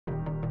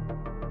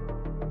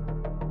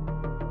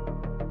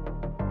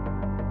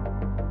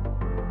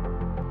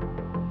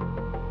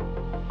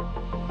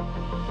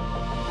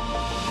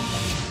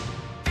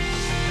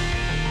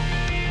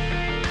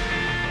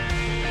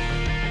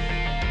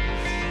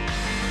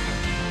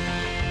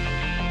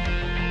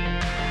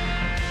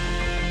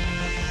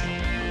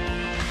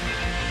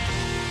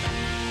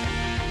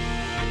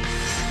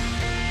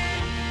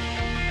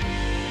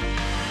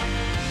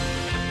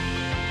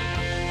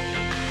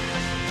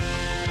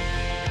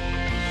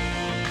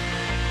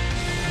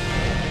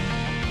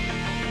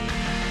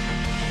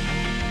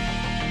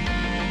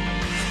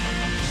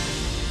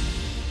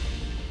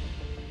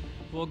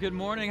Well, good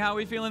morning. How are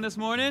we feeling this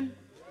morning?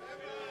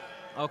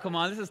 Oh, come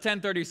on. This is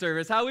 10:30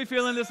 service. How are we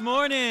feeling this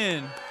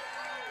morning?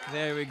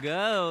 There we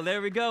go.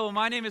 There we go. Well,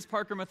 my name is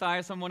Parker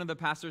Matthias. I'm one of the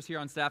pastors here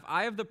on staff.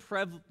 I have the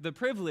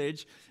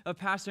privilege of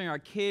pastoring our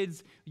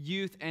kids,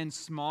 youth, and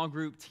small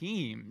group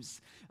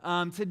teams.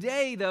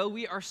 Today, though,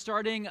 we are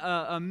starting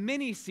a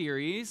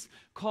mini-series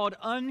called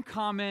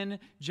Uncommon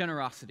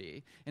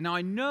Generosity. And now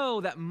I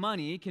know that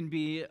money can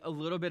be a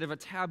little bit of a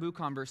taboo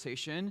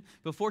conversation,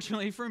 but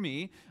fortunately for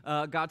me,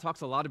 God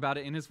talks a lot about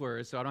it in His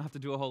Word, so I don't have to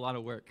do a whole lot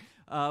of work.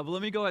 But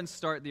let me go ahead and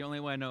start the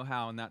only way I know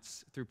how, and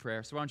that's through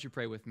prayer. So why don't you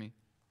pray with me?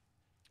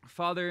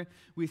 Father,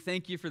 we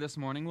thank you for this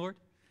morning, Lord.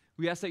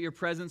 We ask that your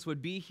presence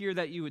would be here,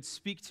 that you would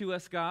speak to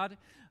us, God,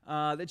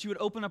 that you would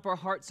open up our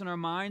hearts and our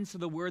minds to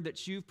the word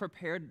that you've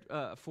prepared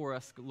for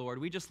us, Lord.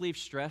 We just leave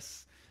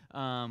stress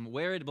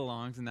where it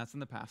belongs, and that's in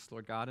the past,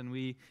 Lord God, and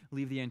we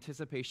leave the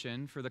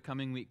anticipation for the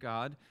coming week,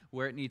 God,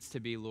 where it needs to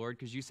be, Lord,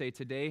 because you say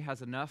today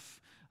has enough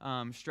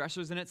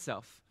stressors in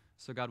itself.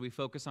 So, God, we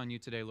focus on you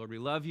today, Lord. We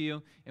love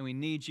you, and we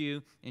need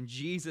you. In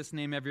Jesus'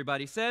 name,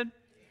 everybody said,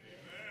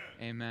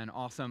 Amen.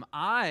 Awesome.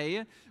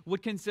 I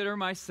would consider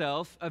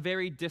myself a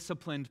very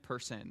disciplined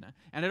person.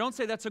 And I don't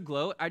say that's a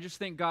gloat. I just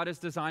think God has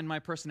designed my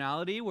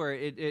personality where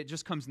it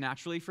just comes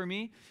naturally for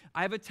me.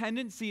 I have a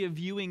tendency of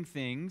viewing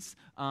things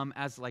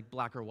as like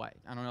black or white.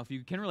 I don't know if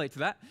you can relate to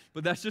that,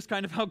 but that's just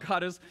kind of how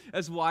God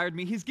has wired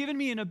me. He's given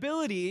me an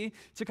ability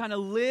to kind of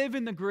live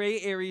in the gray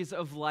areas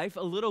of life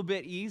a little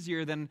bit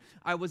easier than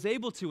I was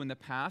able to in the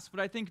past. But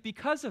I think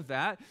because of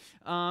that,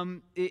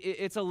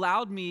 it's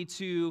allowed me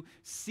to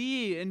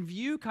see and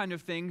view kind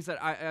of things that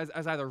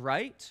as either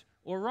right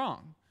or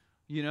wrong.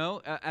 You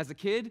know, as a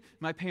kid,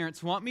 my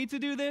parents want me to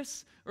do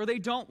this or they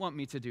don't want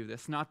me to do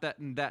this. Not that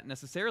that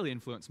necessarily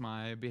influenced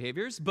my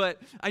behaviors, but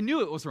I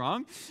knew it was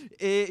wrong.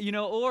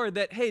 Or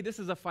that, hey, this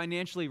is a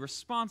financially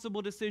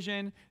responsible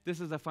decision. This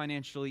is a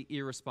financially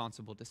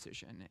irresponsible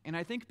decision. And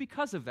I think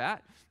because of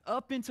that,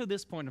 up until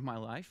this point of my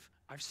life,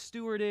 I've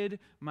stewarded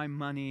my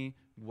money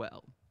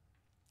well.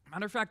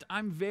 Matter of fact,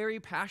 I'm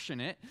very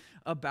passionate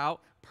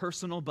about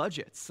personal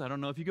budgets. I don't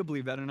know if you could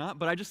believe that or not,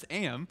 but I just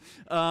am.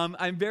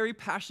 I'm very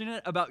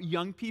passionate about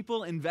young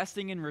people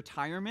investing in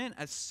retirement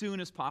as soon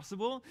as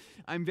possible.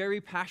 I'm very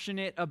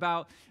passionate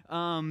about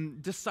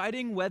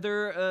deciding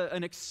whether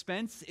an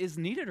expense is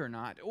needed or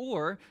not,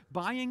 or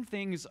buying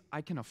things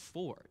I can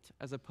afford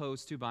as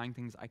opposed to buying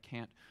things I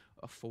can't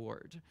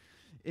afford.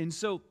 And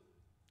so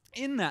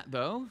in that,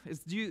 though,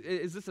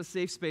 is this a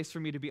safe space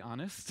for me to be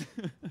honest?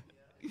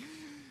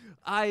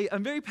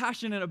 I'm very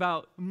passionate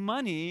about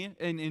money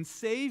and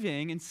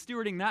saving and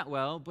stewarding that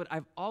well, but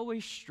I've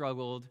always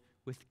struggled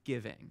with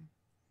giving,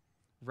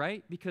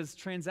 right? Because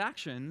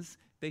transactions,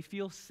 they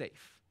feel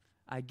safe.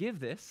 I give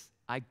this,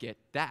 I get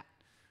that,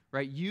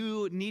 right?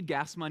 You need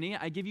gas money,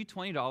 I give you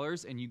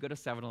 $20 and you go to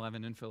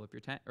 7-Eleven and fill up your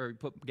tank or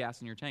put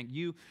gas in your tank.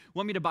 You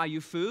want me to buy you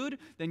food,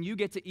 then you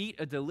get to eat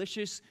a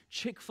delicious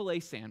Chick-fil-A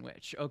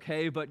sandwich,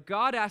 okay? But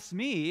God asked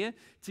me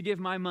to give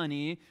my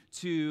money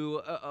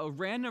to a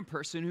random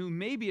person who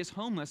maybe is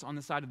homeless on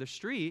the side of the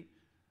street.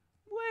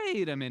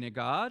 Wait a minute,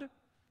 God.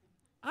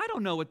 I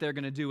don't know what they're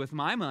going to do with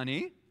my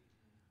money.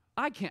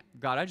 I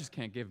just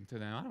can't give them to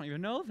them. I don't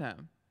even know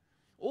them.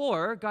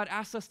 Or God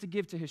asked us to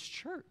give to his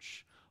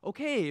church.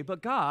 Okay,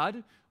 but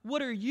God,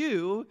 what are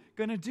you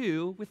going to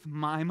do with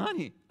my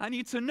money? I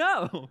need to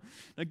know.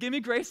 Now, give me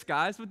grace,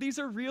 guys, but these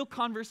are real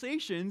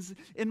conversations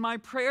in my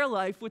prayer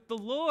life with the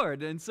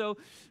Lord. And so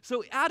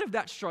out of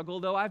that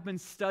struggle, though, I've been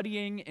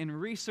studying and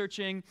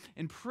researching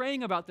and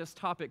praying about this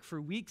topic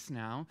for weeks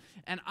now,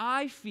 and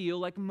I feel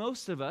like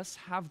most of us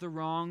have the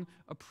wrong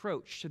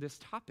approach to this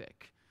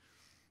topic.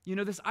 You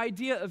know, this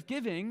idea of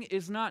giving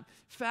is not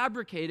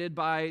fabricated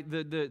by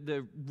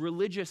the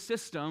religious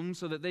system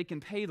so that they can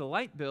pay the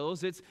light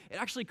bills. It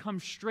actually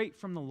comes straight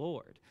from the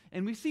Lord.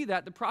 And we see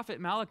that the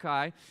prophet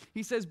Malachi,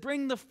 he says,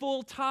 bring the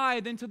full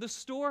tithe into the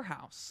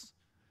storehouse,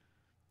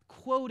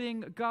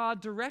 quoting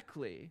God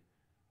directly.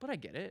 But I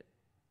get it.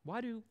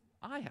 Why do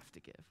I have to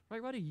give?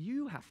 Right? Why do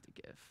you have to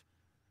give?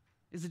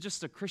 Is it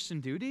just a Christian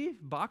duty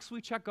box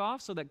we check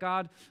off so that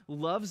God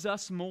loves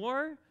us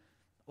more?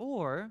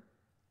 Or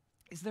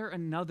is there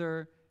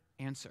another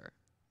answer?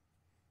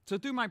 So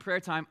through my prayer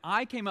time,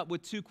 I came up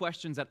with two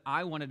questions that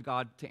I wanted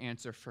God to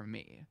answer for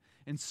me.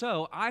 And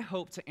so I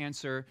hope to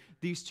answer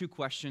these two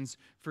questions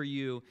for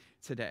you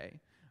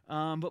today.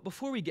 But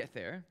before we get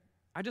there,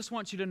 I just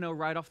want you to know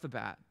right off the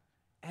bat,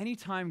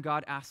 anytime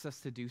God asks us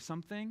to do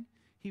something,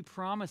 he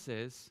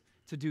promises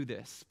to do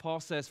this. Paul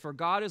says, for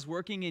God is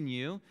working in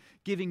you,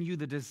 giving you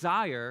the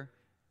desire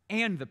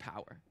and the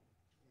power.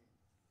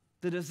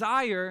 The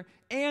desire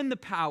and the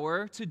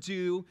power to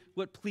do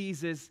what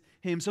pleases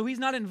him. So he's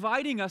not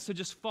inviting us to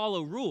just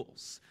follow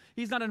rules.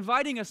 He's not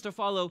inviting us to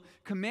follow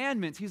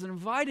commandments. He's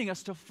inviting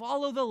us to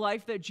follow the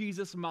life that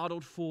Jesus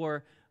modeled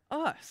for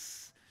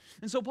us.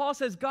 And so Paul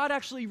says God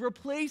actually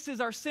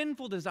replaces our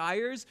sinful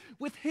desires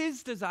with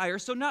his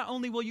desires. So not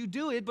only will you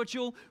do it, but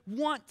you'll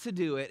want to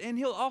do it. And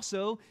he'll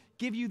also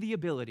give you the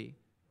ability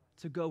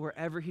to go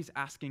wherever he's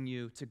asking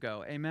you to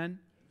go. Amen?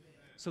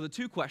 So the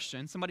two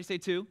questions, somebody say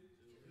two?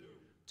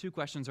 Two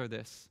questions are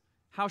this.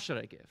 How should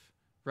I give,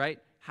 right?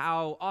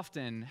 How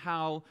often?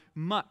 How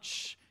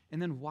much?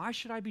 And then why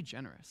should I be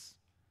generous?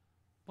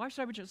 Why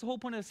should I be generous? It's the whole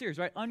point of the series,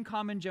 right?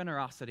 Uncommon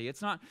generosity.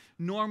 It's not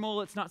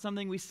normal. It's not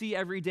something we see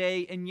every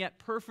day, and yet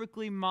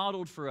perfectly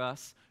modeled for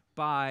us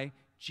by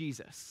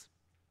Jesus.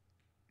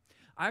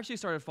 I actually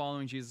started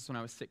following Jesus when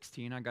I was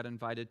 16. I got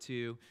invited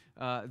to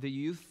the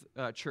youth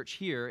church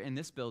here in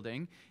this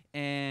building,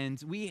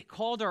 and we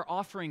called our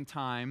offering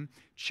time,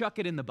 Chuck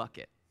It in the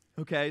Bucket.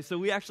 Okay, so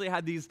we actually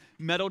had these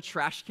metal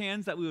trash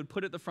cans that we would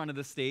put at the front of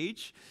the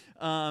stage,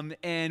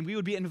 and we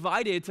would be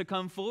invited to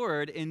come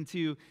forward and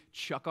to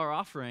chuck our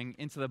offering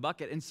into the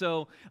bucket. And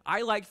so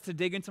I liked to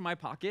dig into my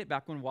pocket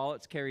back when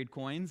wallets carried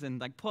coins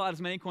and like pull out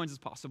as many coins as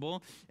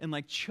possible and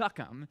like chuck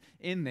them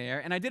in there.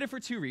 And I did it for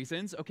two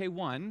reasons. Okay,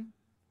 one,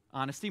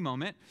 honesty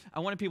moment.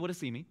 I wanted people to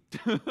see me.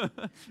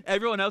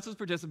 Everyone else was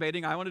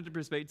participating. I wanted to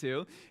participate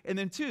too. And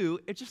then two,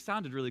 it just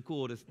sounded really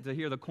cool to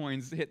hear the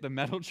coins hit the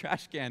metal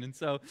trash can. And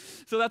so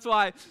that's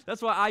why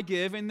I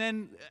give. And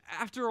then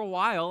after a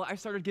while, I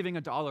started giving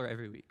 $1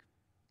 every week.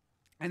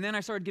 And then I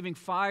started giving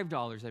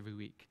 $5 every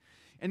week.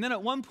 And then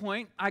at one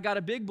point, I got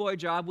a big boy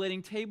job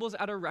waiting tables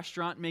at a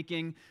restaurant,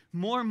 making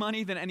more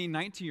money than any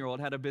 19-year-old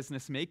had a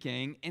business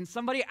making. And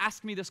somebody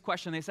asked me this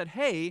question. They said,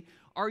 "Hey,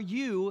 are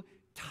you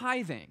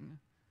tithing?"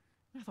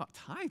 I thought,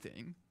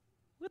 tithing?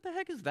 What the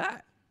heck is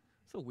that?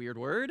 It's a weird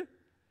word.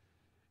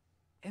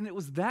 And it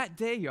was that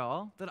day,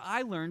 y'all, that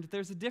I learned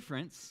there's a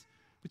difference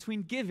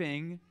between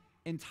giving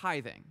and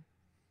tithing.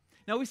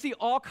 Now, we see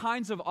all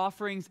kinds of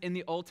offerings in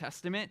the Old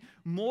Testament,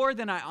 more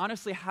than I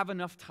honestly have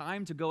enough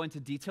time to go into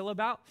detail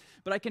about,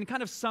 but I can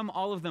kind of sum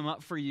all of them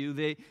up for you.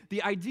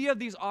 The idea of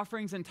these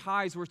offerings and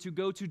tithes were to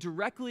go to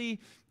directly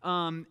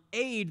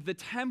aid the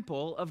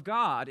temple of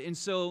God. And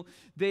so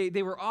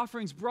they were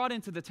offerings brought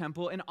into the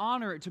temple in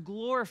honor, to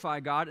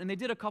glorify God, and they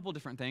did a couple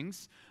different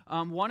things.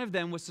 One of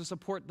them was to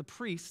support the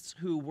priests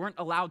who weren't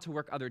allowed to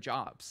work other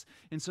jobs.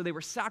 And so they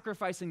were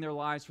sacrificing their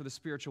lives for the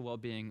spiritual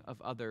well-being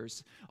of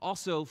others.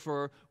 Also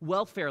for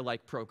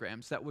welfare-like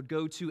programs that would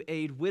go to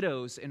aid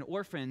widows and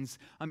orphans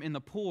in the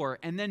poor.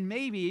 And then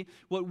maybe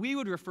what we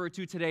would refer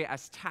to today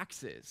as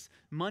taxes,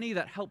 money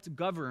that helped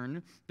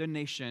govern the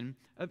nation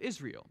of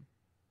Israel.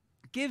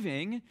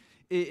 Giving,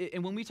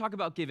 and when we talk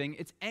about giving,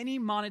 it's any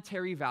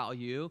monetary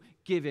value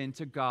given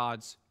to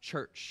God's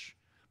church.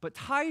 But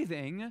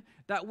tithing,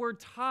 that word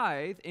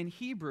tithe in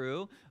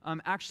Hebrew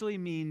actually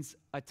means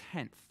a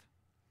tenth.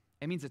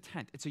 It means a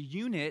tenth. It's a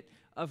unit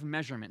of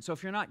measurement. So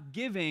if you're not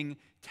giving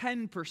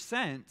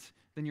 10%,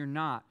 then you're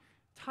not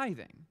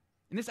tithing.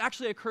 And this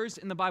actually occurs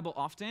in the Bible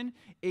often.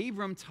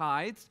 Abram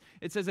tithes.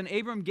 It says, and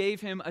Abram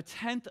gave him a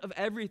tenth of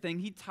everything.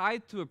 He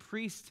tithed to a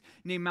priest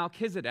named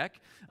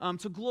Melchizedek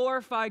to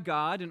glorify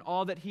God and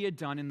all that he had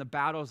done in the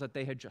battles that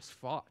they had just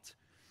fought.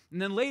 And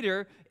then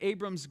later,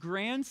 Abram's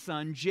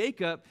grandson,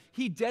 Jacob,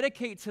 he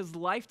dedicates his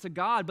life to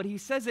God, but he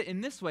says it in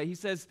this way. He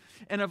says,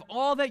 and of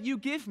all that you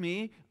give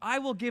me, I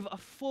will give a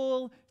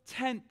full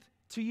tenth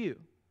to you.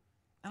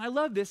 And I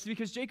love this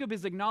because Jacob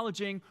is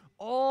acknowledging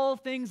all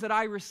things that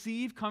I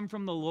receive come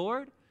from the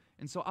Lord,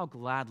 and so I'll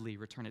gladly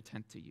return a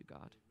tenth to you,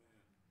 God.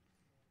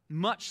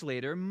 Much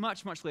later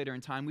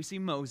in time, we see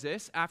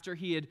Moses, after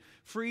he had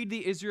freed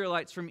the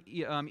Israelites from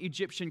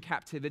Egyptian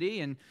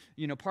captivity and,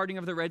 parting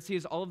of the Red Sea,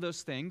 all of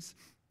those things.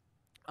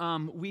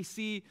 We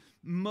see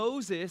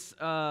Moses,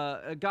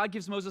 God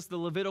gives Moses the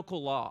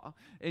Levitical law.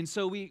 And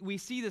so we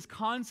see this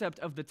concept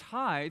of the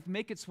tithe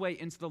make its way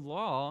into the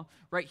law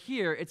right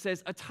here. It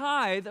says, a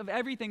tithe of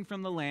everything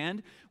from the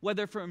land,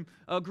 whether from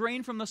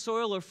grain from the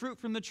soil or fruit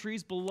from the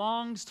trees,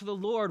 belongs to the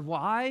Lord.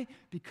 Why?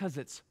 Because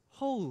it's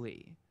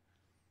holy.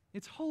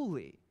 It's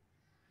holy.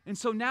 And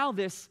so now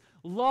this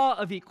law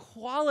of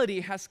equality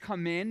has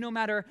come in. No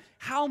matter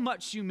how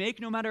much you make,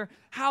 no matter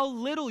how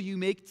little you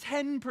make,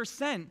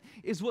 10%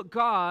 is what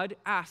God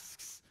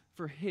asks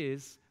for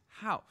his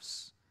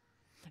house.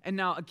 And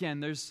now, again,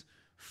 there's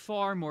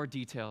far more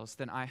details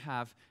than I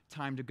have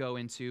time to go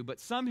into, but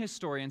some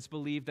historians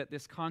believe that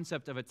this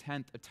concept of a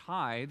tenth, a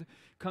tithe,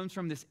 comes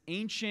from this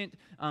ancient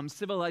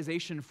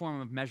civilization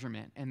form of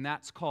measurement, and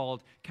that's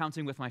called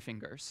counting with my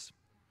fingers.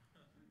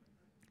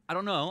 I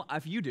don't know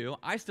if you do.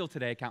 I still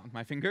today count with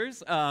my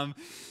fingers. And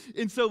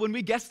so when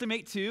we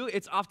guesstimate too,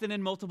 it's often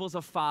in multiples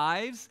of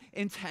 5s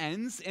and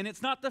 10s. And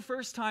it's not the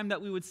first time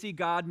that we would see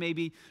God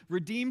maybe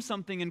redeem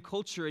something in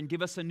culture and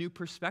give us a new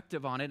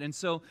perspective on it. And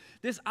so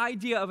this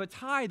idea of a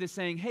tithe is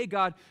saying, hey,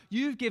 God,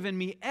 you've given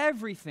me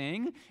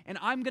everything, and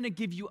I'm going to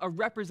give you a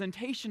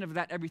representation of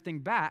that everything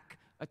back,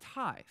 a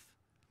tithe,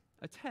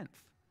 a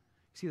tenth.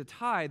 See, the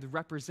tithe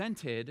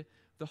represented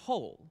the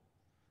whole.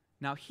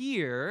 Now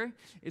here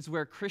is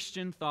where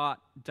Christian thought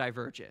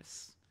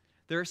diverges.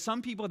 There are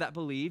some people that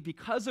believe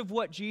because of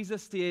what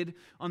Jesus did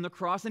on the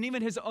cross, and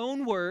even his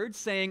own words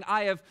saying,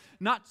 I have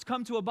not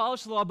come to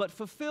abolish the law, but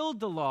fulfilled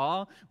the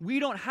law, we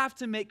don't have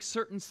to make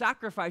certain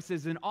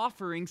sacrifices and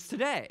offerings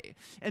today.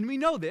 And we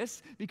know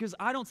this because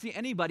I don't see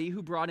anybody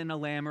who brought in a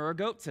lamb or a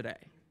goat today.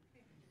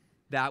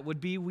 That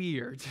would be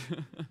weird.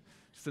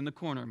 Just in the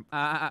corner.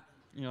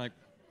 And you're like,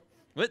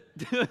 what?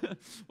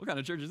 What kind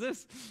of church is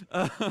this?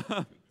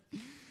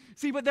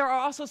 See, but there are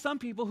also some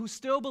people who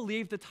still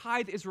believe the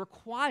tithe is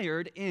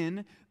required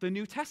in the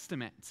New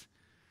Testament.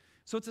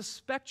 So it's a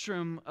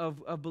spectrum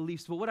of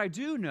beliefs. But what I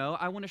do know,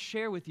 I want to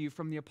share with you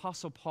from the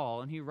Apostle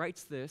Paul. And he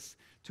writes this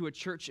to a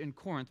church in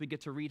Corinth. We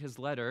get to read his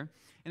letter.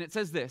 And it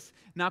says this,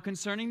 "Now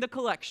concerning the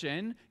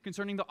collection,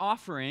 concerning the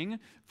offering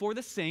for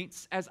the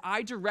saints, as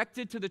I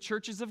directed to the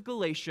churches of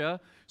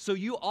Galatia, so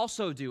you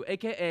also do."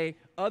 AKA,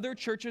 other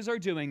churches are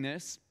doing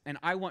this, and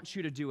I want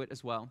you to do it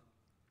as well.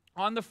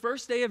 "On the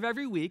first day of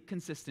every week,"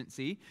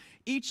 consistency,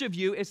 "each of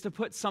you is to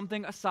put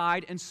something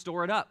aside and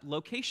store it up,"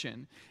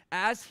 location,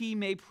 "as he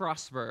may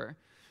prosper,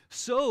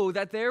 so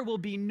that there will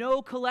be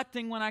no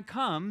collecting when I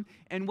come,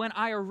 and when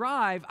I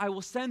arrive, I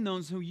will send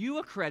those who you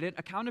accredit,"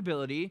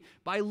 accountability,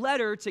 "by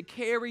letter to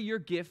carry your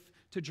gift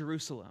to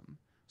Jerusalem."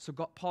 So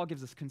Paul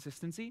gives us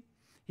consistency,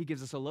 he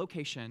gives us a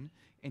location,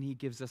 and he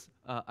gives us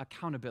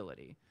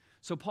accountability.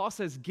 So Paul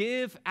says,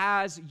 give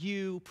as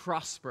you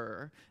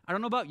prosper. I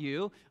don't know about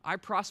you. I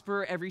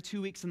prosper every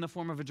 2 weeks in the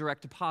form of a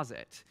direct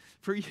deposit.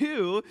 For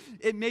you,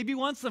 it may be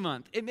once a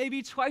month. It may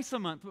be twice a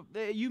month.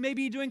 You may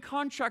be doing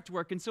contract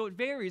work, and so it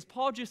varies.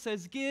 Paul just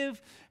says,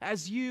 give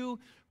as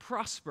you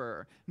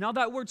prosper. Now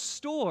that word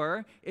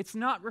store, it's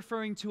not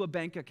referring to a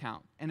bank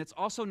account, and it's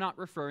also not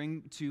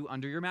referring to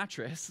under your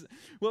mattress.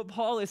 What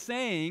Paul is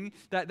saying,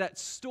 that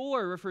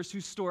store refers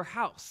to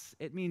storehouse.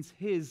 It means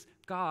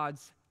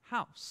God's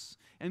house.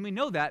 And we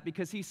know that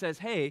because he says,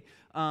 hey,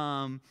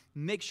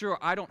 make sure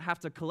I don't have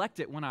to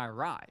collect it when I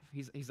arrive.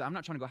 I'm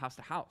not trying to go house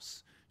to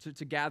house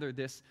to gather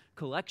this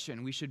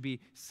collection. We should be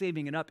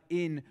saving it up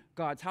in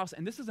God's house.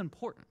 And this is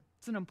important.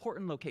 It's an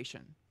important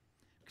location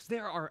because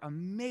there are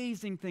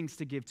amazing things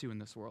to give to in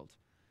this world.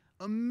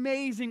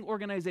 Amazing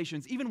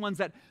organizations, even ones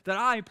that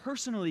I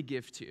personally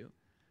give to.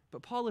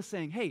 But Paul is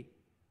saying, hey,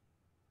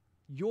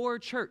 your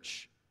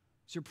church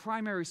is your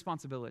primary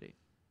responsibility.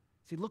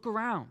 See, look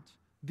around.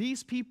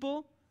 These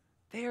people,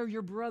 they are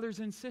your brothers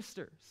and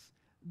sisters.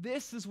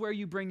 This is where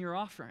you bring your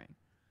offering.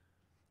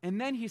 And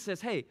then he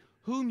says, hey,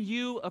 whom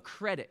you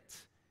accredit.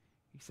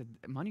 He said,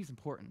 money's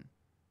important.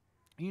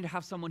 You need to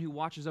have someone who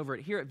watches over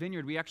it. Here at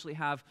Vineyard, we actually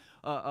have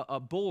a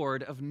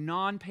board of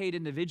non-paid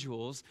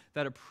individuals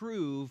that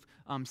approve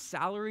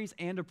salaries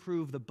and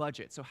approve the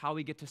budget, so how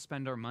we get to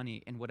spend our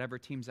money in whatever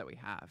teams that we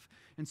have.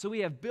 And so we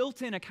have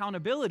built-in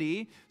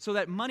accountability so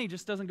that money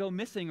just doesn't go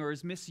missing or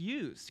is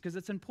misused, because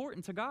it's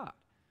important to God.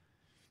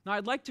 Now,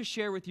 I'd like to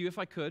share with you, if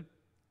I could,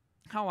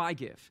 how I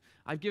give.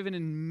 I've given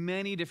in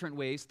many different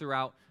ways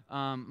throughout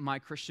my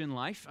Christian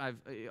life,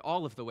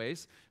 all of the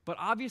ways. But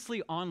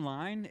obviously,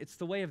 online, it's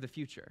the way of the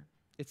future.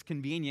 It's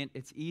convenient,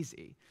 it's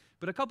easy.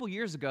 But a couple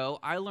years ago,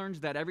 I learned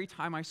that every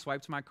time I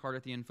swiped my card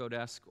at the info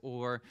desk,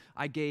 or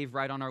I gave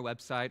right on our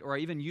website, or I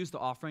even used the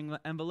offering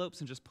envelopes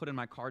and just put in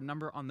my card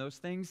number on those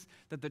things,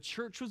 that the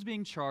church was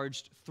being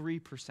charged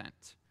 3%.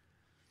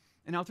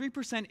 And now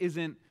 3%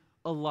 isn't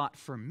a lot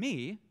for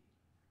me,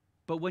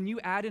 but when you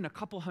add in a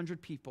couple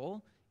hundred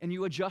people and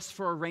you adjust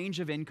for a range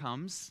of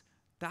incomes,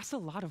 that's a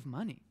lot of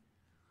money.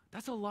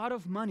 That's a lot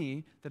of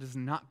money that is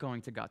not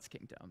going to God's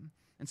kingdom.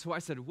 And so I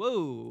said,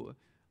 whoa,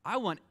 I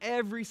want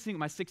every single,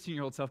 my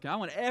 16-year-old self, I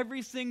want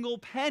every single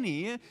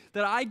penny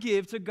that I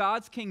give to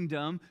God's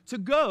kingdom to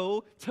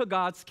go to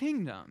God's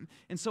kingdom.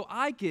 And so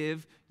I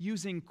give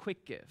using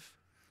Quick Give.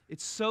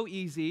 It's so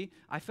easy.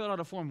 I filled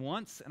out a form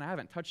once, and I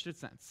haven't touched it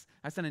since.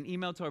 I sent an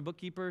email to our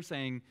bookkeeper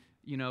saying,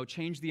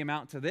 change the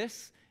amount to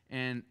this,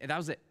 and that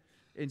was it.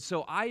 And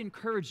so I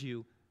encourage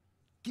you,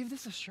 give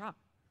this a shot.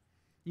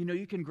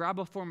 You can grab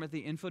a form at the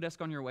info desk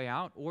on your way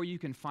out, or you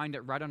can find it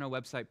right on our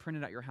website, print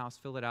it at your house,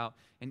 fill it out,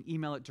 and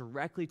email it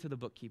directly to the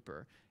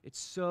bookkeeper. It's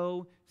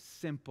so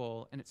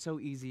simple, and it's so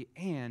easy,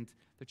 and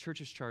the church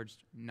is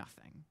charged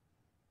nothing.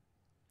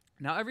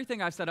 Now,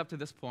 everything I've said up to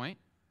this point,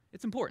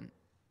 it's important.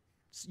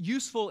 It's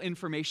useful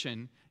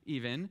information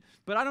even,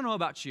 but I don't know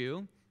about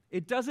you,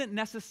 it doesn't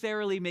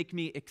necessarily make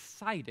me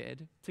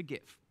excited to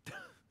give.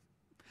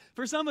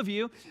 For some of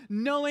you,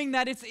 knowing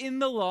that it's in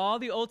the law,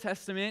 the Old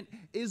Testament,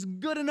 is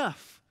good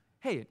enough.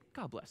 Hey,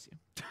 God bless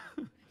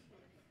you.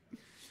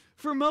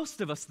 For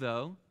most of us,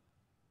 though,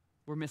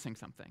 we're missing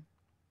something.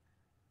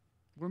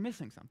 We're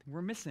missing something.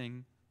 We're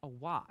missing a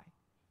why.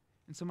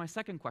 And so my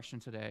second question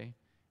today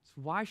is,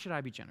 why should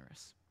I be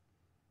generous?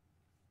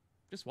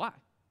 Just why?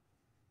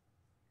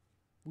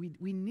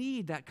 We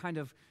need that kind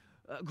of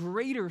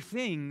greater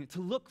thing to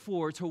look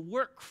for, to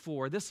work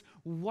for. This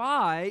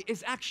why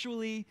is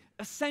actually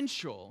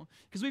essential,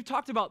 because we've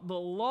talked about the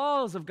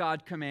laws of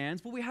God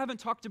commands, but we haven't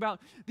talked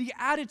about the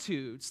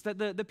attitudes that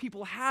the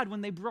people had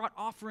when they brought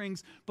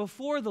offerings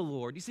before the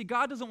Lord. You see,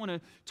 God doesn't want to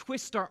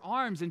twist our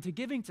arms into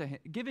giving to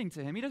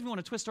Him. He doesn't want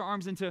to twist our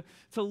arms into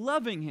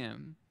loving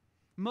Him.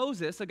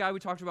 Moses, a guy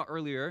we talked about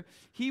earlier,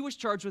 he was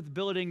charged with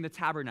building the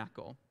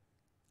tabernacle.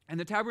 And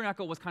the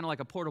tabernacle was kind of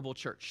like a portable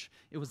church.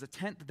 It was a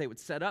tent that they would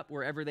set up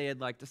wherever they had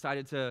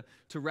decided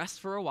to rest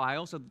for a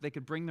while so that they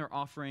could bring their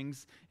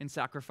offerings and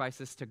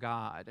sacrifices to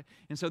God.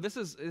 And so this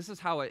is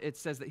how it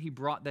says that he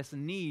brought this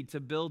need to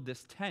build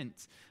this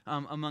tent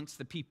amongst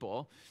the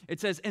people. It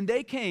says, and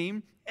they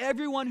came,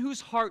 everyone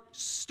whose heart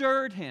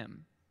stirred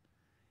him,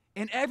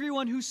 and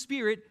everyone whose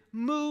spirit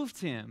moved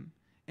him,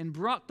 and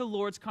brought the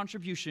Lord's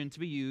contribution to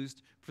be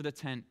used for the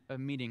tent of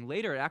meeting.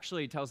 Later, it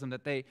actually tells them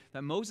that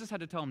Moses had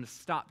to tell them to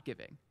stop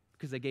giving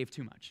because they gave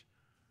too much.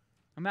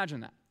 Imagine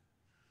that.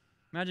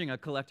 Imagine a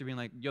collector being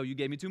like, yo, you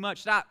gave me too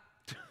much, stop.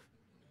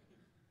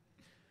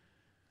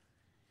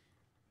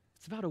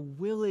 It's about a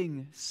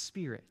willing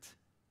spirit.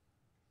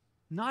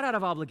 Not out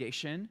of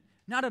obligation,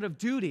 not out of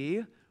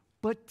duty,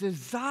 but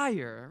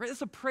desire. Right?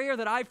 It's a prayer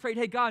that I've prayed.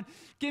 Hey, God,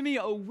 give me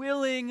a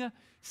willing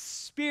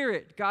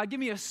spirit. God, give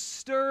me a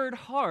stirred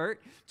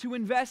heart to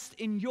invest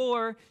in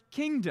your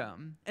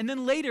kingdom. And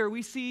then later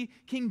we see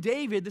King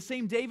David, the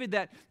same David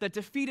that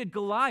defeated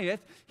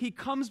Goliath. He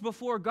comes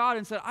before God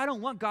and said, I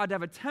don't want God to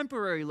have a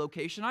temporary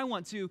location. I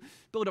want to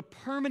build a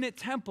permanent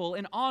temple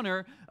in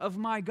honor of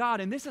my God.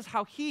 And this is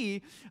how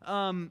he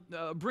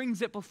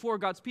brings it before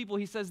God's people.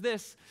 He says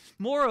this,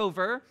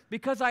 moreover,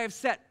 because I have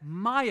set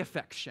my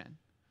affection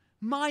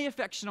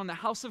on the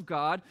house of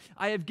God,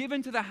 I have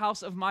given to the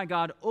house of my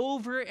God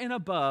over and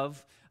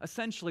above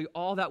essentially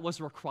all that was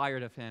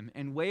required of him.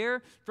 And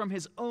where? From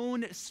his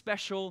own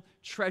special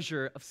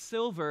treasure of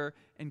silver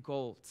and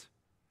gold.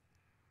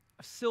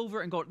 Of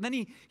silver and gold. And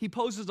then he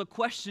poses a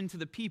question to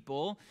the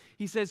people.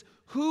 He says,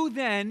 who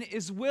then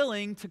is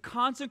willing to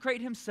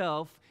consecrate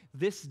himself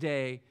this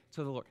day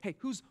to the Lord? Hey,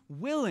 who's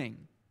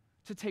willing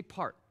to take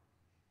part?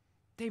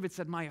 David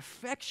said, my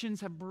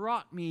affections have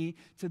brought me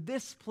to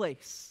this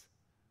place.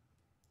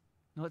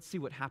 Now let's see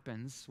what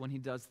happens when he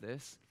does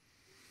this.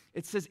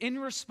 It says, in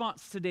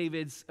response to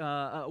David's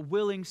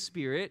willing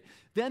spirit,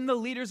 then the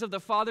leaders of the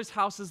fathers'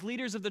 houses,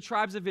 leaders of the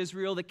tribes of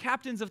Israel, the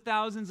captains of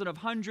thousands and of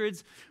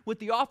hundreds, with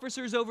the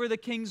officers over the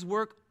king's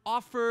work,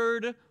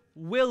 offered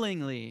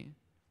willingly.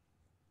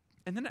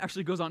 And then it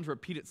actually goes on to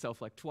repeat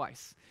itself like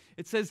twice.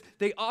 It says,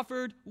 they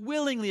offered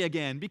willingly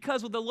again,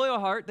 because with a loyal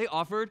heart, they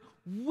offered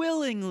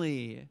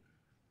willingly.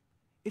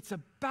 It's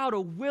about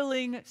a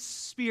willing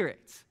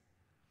spirit.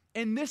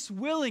 And this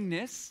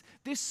willingness,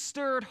 this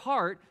stirred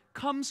heart,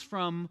 comes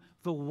from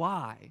the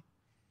why.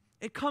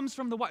 It comes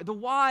from the why. The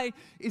why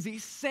is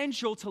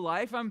essential to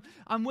life.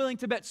 I'm willing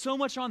to bet so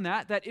much on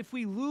that if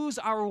we lose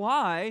our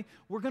why,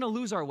 we're going to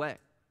lose our way.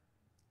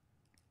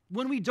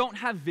 When we don't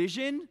have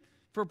vision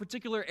for a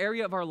particular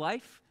area of our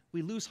life,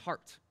 we lose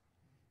heart.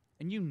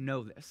 And you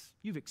know this.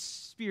 You've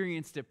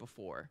experienced it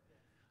before.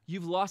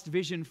 You've lost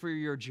vision for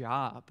your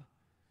job.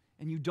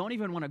 And you don't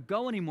even want to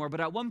go anymore, but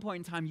at one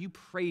point in time, you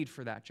prayed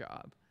for that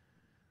job.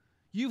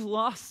 You've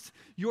lost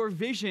your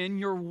vision,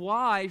 your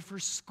why for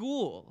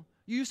school.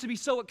 You used to be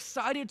so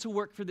excited to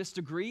work for this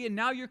degree, and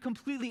now you're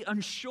completely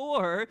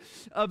unsure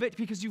of it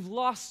because you've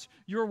lost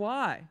your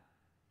why.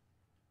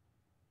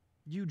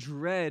 You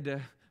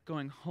dread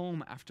going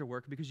home after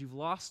work because you've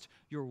lost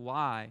your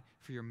why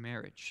for your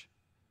marriage.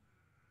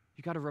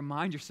 You got to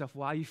remind yourself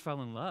why you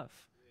fell in love,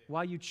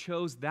 why you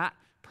chose that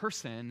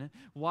person,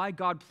 why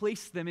God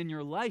placed them in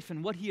your life,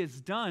 and what he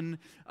has done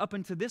up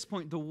until this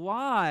point. The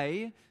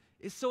why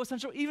is so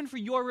essential, even for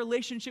your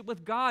relationship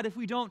with God. If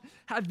we don't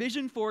have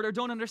vision for it or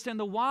don't understand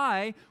the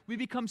why, we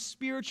become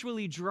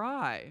spiritually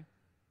dry.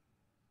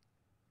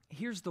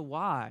 Here's the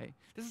why.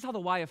 This is how the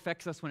why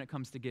affects us when it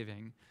comes to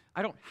giving.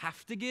 I don't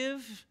have to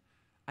give,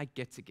 I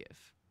get to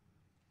give.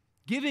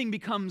 Giving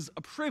becomes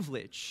a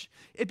privilege.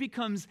 It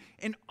becomes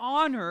an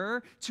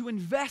honor to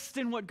invest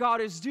in what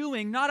God is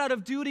doing, not out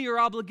of duty or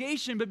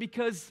obligation, but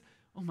because,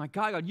 oh my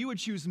God, you would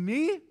choose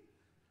me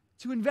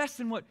to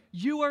invest in what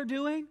you are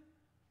doing?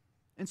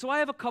 And so I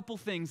have a couple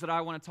things that I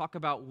want to talk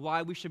about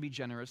why we should be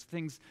generous,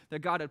 things that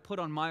God had put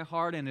on my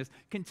heart and is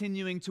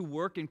continuing to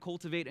work and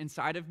cultivate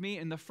inside of me.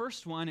 And the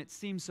first one, it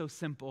seems so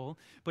simple,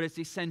 but it's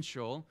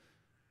essential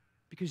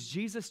because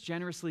Jesus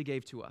generously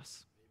gave to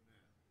us.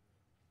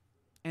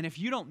 And if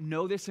you don't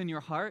know this in your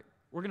heart,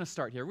 we're going to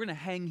start here. We're going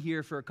to hang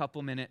here for a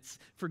couple minutes.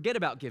 Forget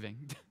about giving.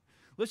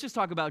 Let's just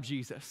talk about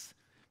Jesus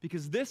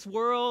because this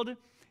world,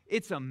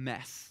 it's a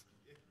mess.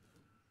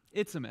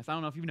 It's a mess. I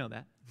don't know if you know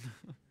that.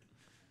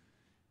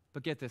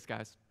 But get this,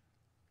 guys.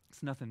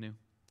 It's nothing new.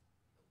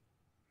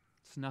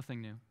 It's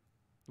nothing new.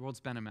 The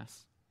world's been a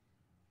mess.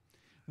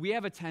 We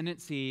have a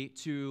tendency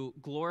to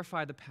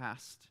glorify the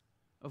past,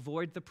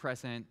 avoid the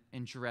present,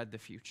 and dread the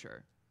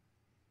future.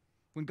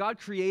 When God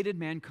created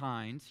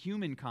mankind,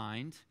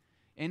 humankind,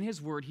 in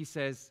his word, he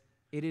says,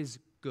 it is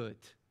good.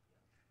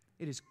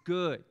 It is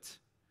good.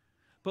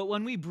 But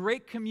when we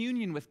break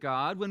communion with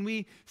God, when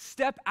we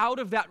step out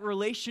of that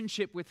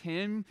relationship with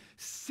him,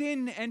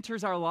 sin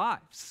enters our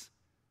lives.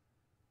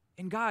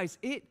 And guys,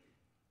 it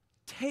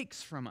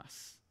takes from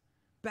us.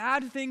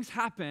 Bad things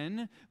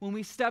happen when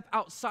we step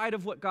outside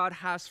of what God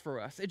has for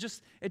us.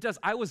 It does.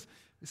 I was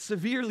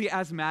severely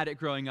asthmatic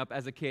growing up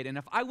as a kid, and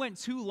if I went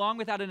too long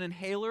without an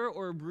inhaler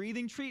or a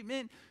breathing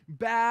treatment,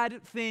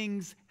 bad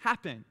things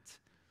happened.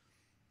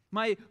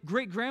 My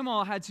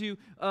great-grandma had to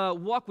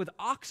walk with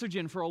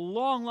oxygen for a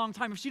long, long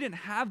time. If she didn't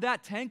have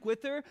that tank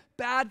with her,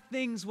 bad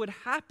things would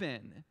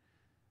happen.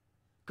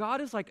 God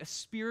is like a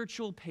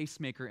spiritual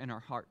pacemaker in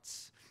our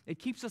hearts. It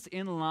keeps us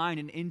in line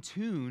and in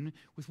tune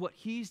with what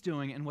He's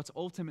doing and what's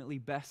ultimately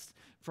best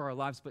for our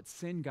lives. But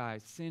sin,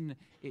 guys, sin,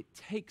 it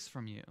takes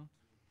from you.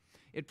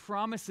 It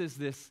promises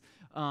this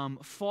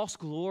false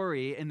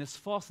glory and this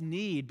false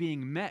need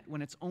being met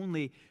when it's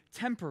only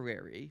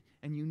temporary.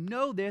 And you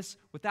know this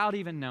without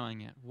even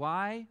knowing it.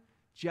 Why?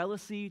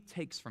 Jealousy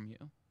takes from you.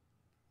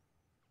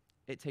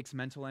 It takes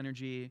mental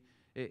energy.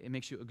 It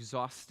makes you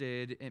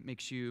exhausted. It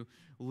makes you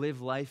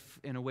live life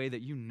in a way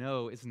that you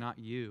know is not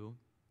you.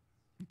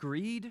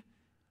 Greed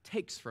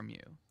takes from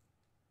you.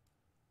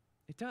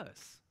 It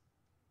does.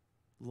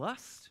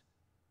 Lust,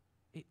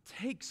 it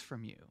takes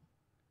from you.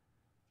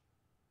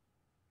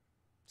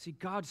 See,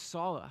 God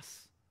saw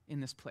us in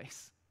this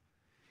place.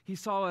 He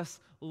saw us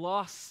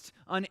lost,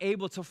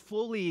 unable to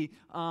fully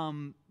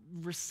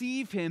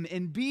receive Him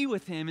and be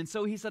with Him. And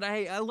so He said,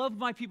 hey, I love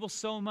my people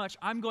so much,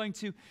 I'm going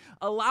to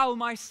allow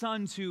my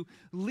Son to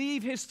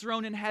leave His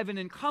throne in heaven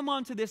and come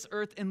onto this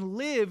earth and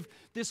live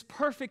this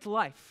perfect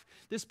life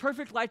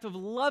of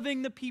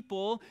loving the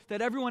people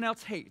that everyone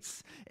else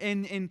hates,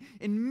 and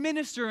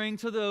ministering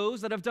to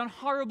those that have done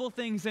horrible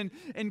things,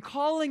 and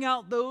calling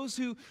out those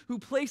who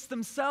place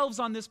themselves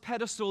on this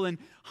pedestal, and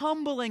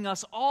humbling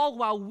us all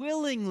while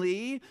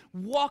willingly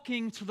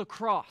walking to the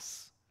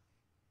cross.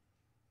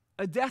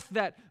 A death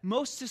that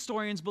most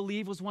historians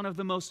believe was one of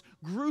the most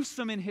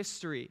gruesome in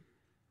history,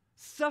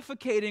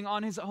 suffocating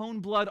on His own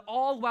blood,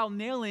 all while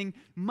nailing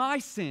my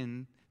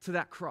sin to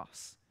that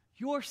cross,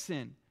 your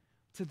sin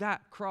to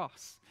that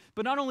cross.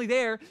 But not only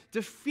there,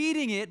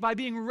 defeating it by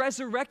being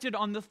resurrected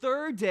on the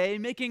third day,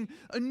 making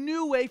a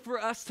new way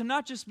for us to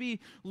not just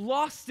be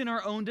lost in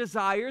our own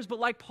desires,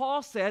 but like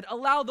Paul said,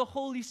 allow the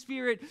Holy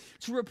Spirit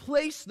to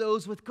replace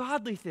those with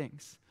godly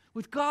things,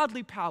 with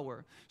godly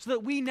power, so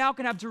that we now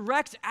can have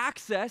direct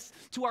access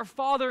to our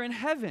Father in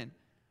heaven.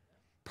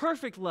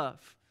 Perfect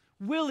love,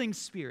 willing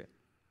spirit,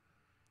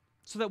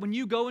 so that when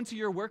you go into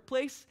your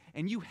workplace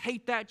and you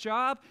hate that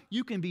job,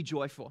 you can be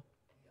joyful.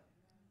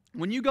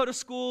 When you go to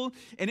school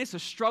and it's a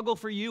struggle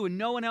for you and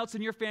no one else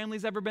in your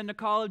family's ever been to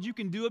college, you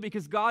can do it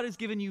because God has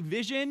given you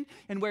vision,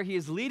 and where He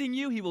is leading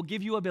you, He will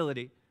give you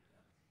ability.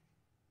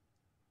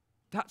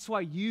 That's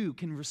why you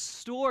can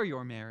restore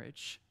your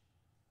marriage,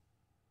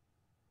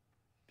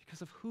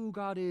 because of who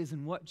God is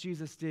and what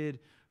Jesus did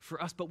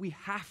for us. But we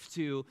have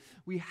to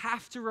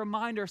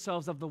remind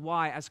ourselves of the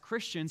why. As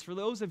Christians, for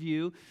those of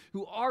you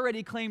who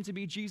already claim to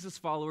be Jesus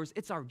followers,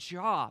 it's our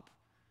job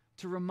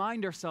to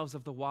remind ourselves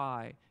of the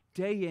why,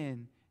 day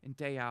in and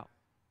day out.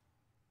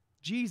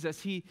 Jesus,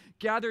 He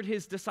gathered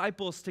His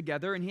disciples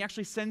together, and He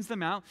actually sends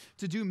them out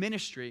to do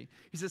ministry.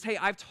 He says, hey,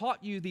 I've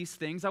taught you these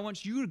things. I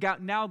want you to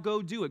now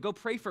go do it. Go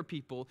pray for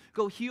people.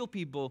 Go heal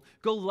people.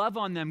 Go love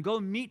on them. Go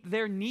meet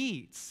their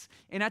needs.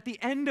 And at the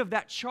end of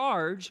that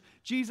charge,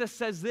 Jesus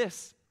says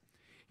this.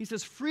 He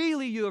says,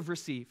 freely you have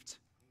received,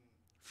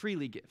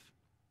 freely give.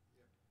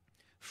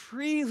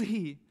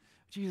 Freely,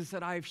 Jesus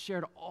said, I have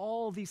shared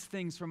all these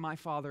things from my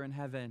Father in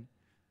heaven.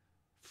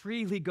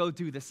 Freely go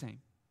do the same.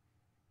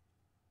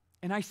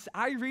 And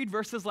I read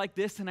verses like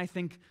this and I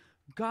think,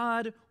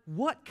 God,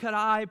 what could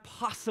I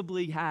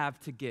possibly have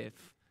to give?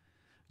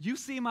 You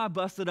see my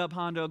busted up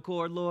Honda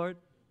Accord, Lord.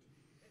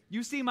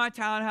 You see my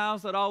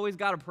townhouse that always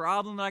got a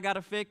problem that I got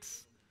to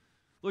fix.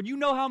 Lord, you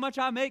know how much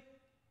I make.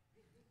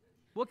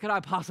 What could I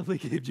possibly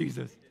give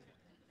Jesus?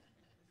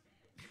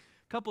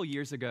 A couple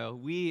years ago,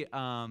 we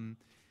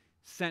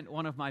sent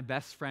one of my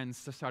best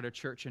friends to start a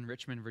church in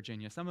Richmond,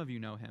 Virginia. Some of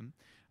you know him.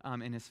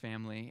 And his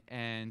family,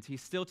 and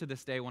he's still to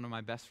this day one of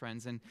my best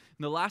friends. And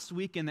the last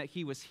weekend that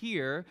he was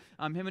here,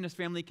 him and his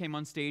family came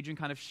on stage and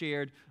kind of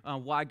shared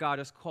why God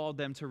has called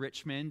them to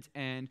Richmond,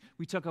 and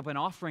we took up an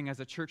offering as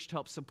a church to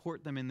help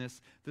support them in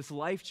this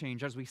life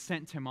change as we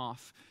sent him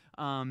off.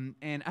 And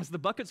as the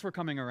buckets were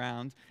coming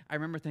around, I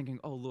remember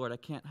thinking, oh, Lord, I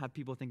can't have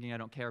people thinking I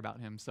don't care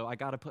about him, so I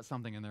got to put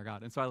something in there,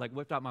 God. And so I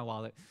whipped out my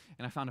wallet,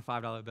 and I found a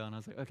 $5 bill, and I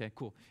was like, okay,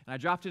 cool. And I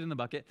dropped it in the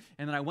bucket,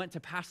 and then I went to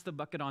pass the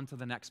bucket on to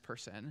the next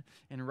person.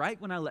 And right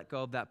when I let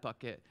go of that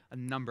bucket, a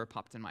number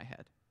popped in my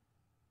head.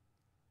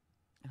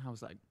 And I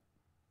was like,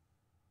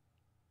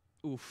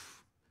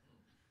 oof.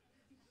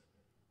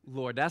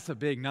 Lord, that's a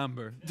big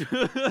number.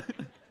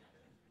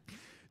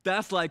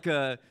 That's like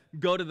a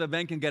go to the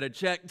bank and get a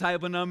check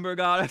type of number,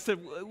 God. I said,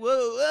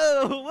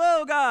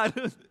 whoa,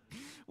 God.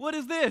 What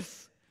is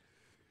this?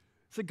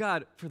 I said,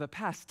 God, for the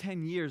past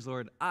 10 years,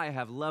 Lord, I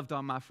have loved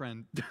on my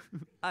friend.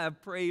 I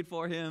have prayed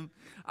for him.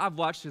 I've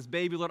watched his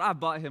baby, Lord. I've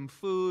bought him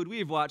food.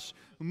 We've watched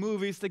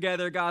movies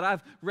together, God.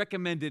 I've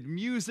recommended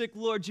music,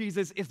 Lord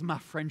Jesus. Is my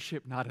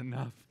friendship not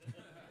enough?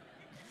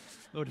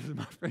 Lord, is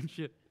my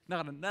friendship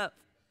not enough?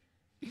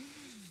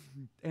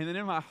 And then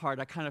in my heart,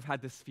 I kind of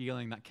had this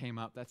feeling that came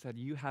up that said,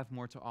 you have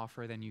more to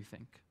offer than you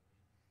think.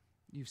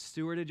 You've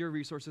stewarded your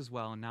resources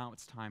well, and now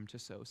it's time to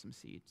sow some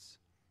seeds.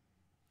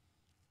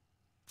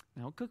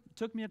 Now, it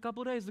took me a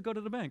couple days to go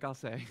to the bank, I'll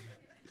say.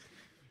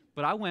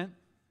 But I went,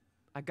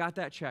 I got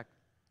that check,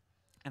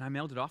 and I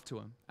mailed it off to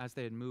them as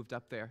they had moved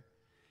up there.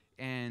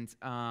 And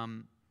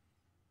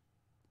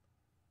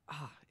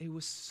it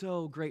was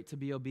so great to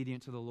be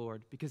obedient to the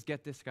Lord, because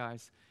get this,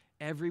 guys,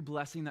 every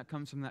blessing that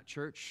comes from that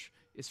church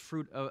is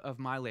fruit of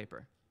my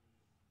labor.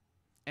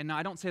 And now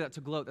I don't say that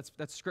to gloat,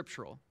 that's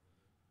scriptural.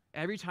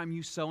 Every time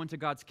you sow into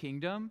God's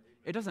kingdom,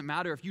 it doesn't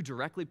matter if you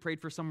directly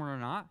prayed for someone or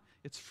not,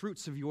 it's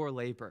fruits of your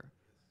labor.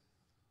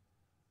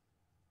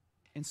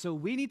 And so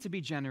we need to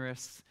be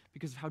generous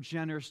because of how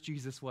generous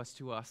Jesus was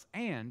to us,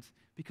 and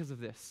because of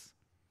this,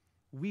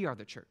 we are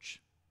the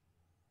church.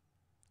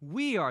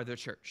 We are the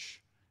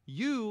church.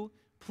 You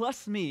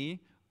plus me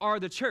are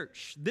the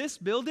church. This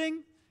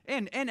building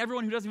and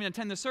everyone who doesn't even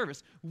attend the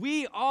service,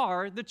 we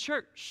are the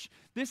church.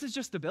 This is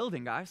just a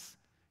building, guys.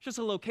 It's just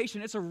a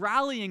location. It's a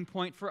rallying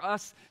point for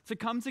us to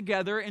come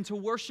together and to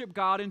worship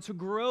God and to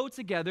grow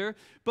together.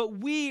 But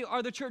we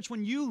are the church.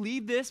 When you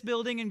leave this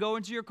building and go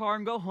into your car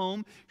and go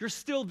home, you're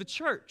still the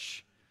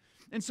church.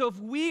 And so if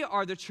we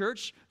are the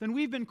church, then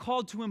we've been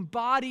called to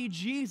embody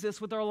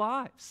Jesus with our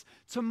lives,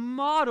 to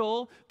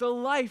model the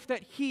life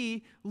that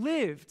he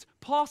lived.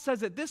 Paul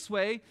says it this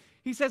way.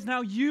 He says,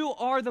 now you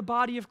are the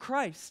body of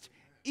Christ.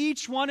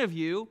 Each one of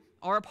you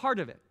are a part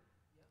of it.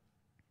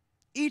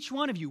 Each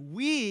one of you.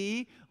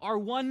 We are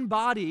one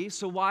body,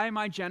 so why am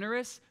I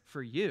generous?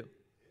 For you.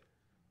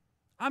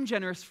 I'm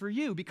generous for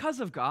you because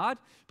of God,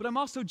 but I'm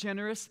also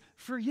generous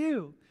for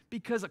you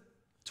because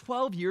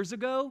 12 years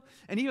ago,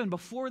 and even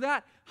before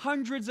that,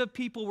 hundreds of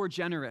people were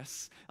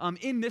generous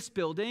in this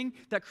building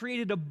that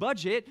created a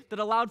budget that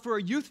allowed for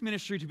a youth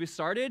ministry to be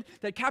started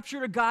that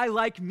captured a guy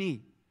like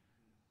me.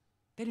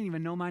 They didn't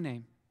even know my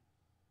name.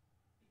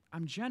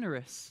 I'm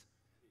generous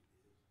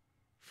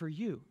for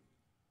you.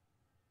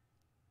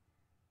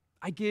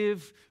 I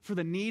give for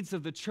the needs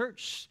of the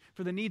church,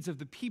 for the needs of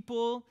the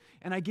people,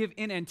 and I give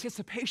in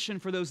anticipation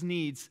for those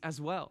needs as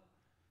well.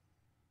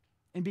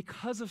 And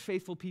because of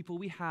faithful people,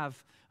 we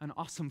have an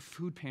awesome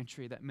food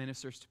pantry that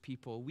ministers to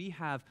people. We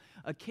have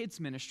a kids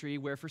ministry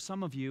where for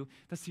some of you,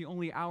 that's the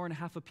only hour and a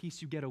half a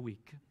piece you get a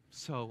week.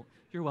 So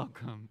you're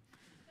welcome.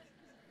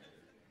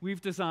 We've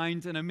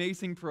designed an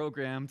amazing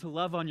program to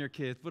love on your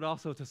kids, but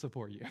also to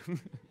support you.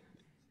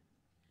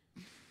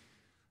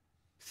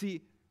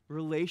 See,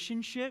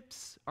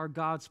 relationships are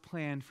God's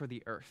plan for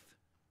the earth.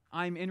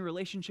 I'm in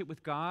relationship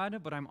with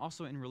God, but I'm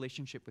also in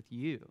relationship with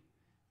you.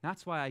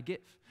 That's why I give.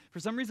 For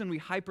some reason, we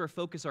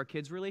hyper-focus our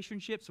kids'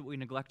 relationships, but we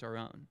neglect our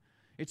own.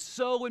 It's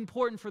so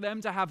important for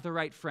them to have the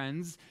right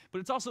friends, but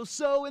it's also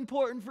so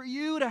important for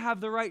you to have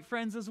the right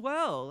friends as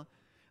well.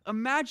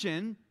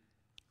 Imagine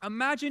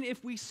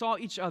if we saw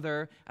each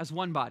other as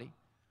one body,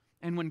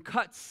 and when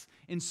cuts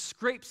and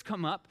scrapes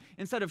come up,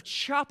 instead of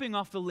chopping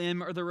off the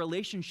limb or the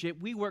relationship,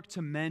 we work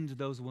to mend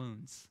those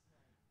wounds.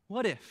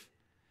 What if?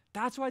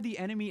 That's why the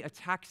enemy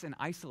attacks and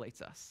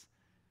isolates us,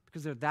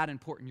 because they're that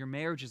important. Your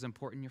marriage is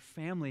important. Your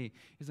family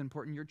is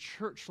important. Your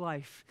church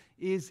life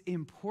is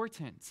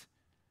important.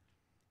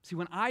 See,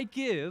 when I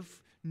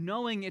give,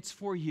 knowing it's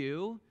for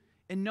you,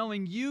 and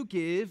knowing you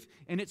give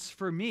and it's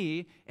for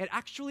me, it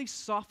actually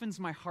softens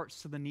my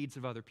hearts to the needs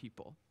of other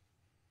people.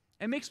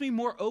 It makes me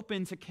more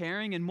open to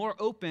caring and more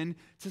open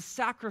to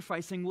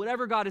sacrificing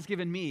whatever God has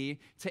given me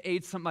to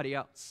aid somebody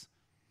else.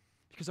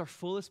 Because our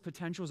fullest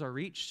potentials are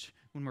reached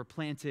when we're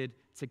planted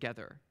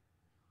together.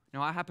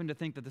 Now, I happen to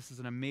think that this is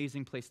an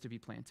amazing place to be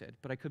planted,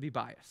 but I could be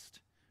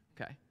biased,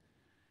 okay?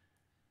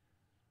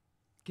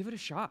 Give it a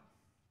shot.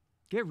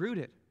 Get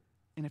rooted.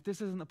 And if this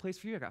isn't the place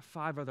for you, I got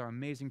 5 other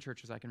amazing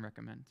churches I can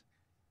recommend.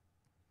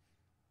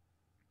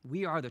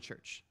 We are the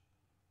church.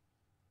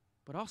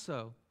 But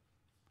also,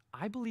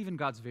 I believe in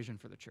God's vision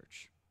for the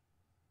church.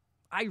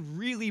 I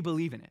really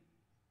believe in it.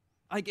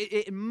 Like,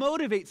 it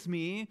motivates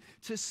me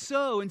to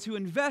sow and to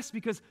invest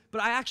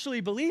but I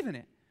actually believe in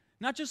it.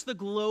 Not just the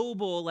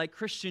global,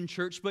 Christian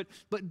church, but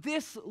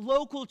this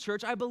local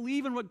church. I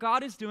believe in what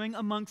God is doing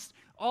amongst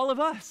all of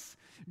us.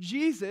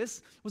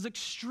 Jesus was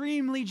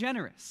extremely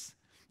generous.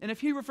 And if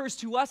he refers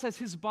to us as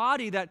his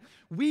body, that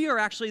we are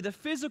actually the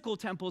physical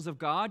temples of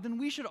God, then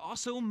we should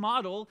also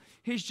model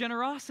his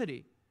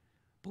generosity.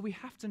 But we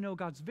have to know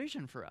God's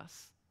vision for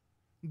us.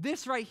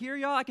 This right here,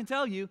 y'all, I can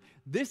tell you,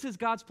 this is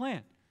God's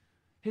plan.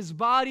 His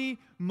body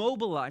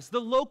mobilized, the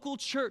local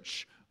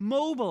church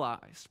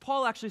mobilized.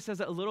 Paul actually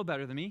says it a little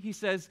better than me. He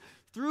says,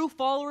 through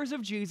followers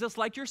of Jesus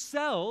like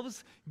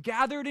yourselves,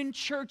 gathered in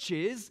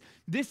churches,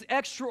 this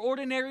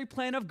extraordinary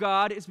plan of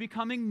God is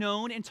becoming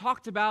known and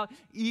talked about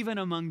even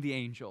among the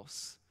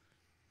angels.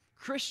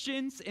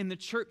 Christians in the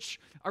church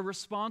are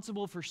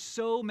responsible for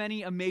so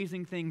many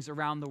amazing things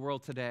around the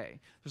world today.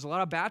 There's a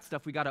lot of bad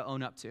stuff we got to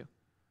own up to.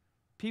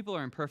 People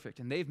are imperfect,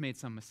 and they've made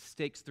some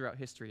mistakes throughout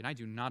history, and I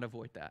do not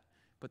avoid that.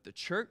 But the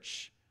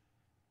church,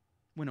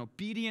 when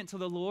obedient to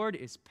the Lord,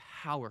 is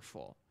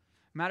powerful.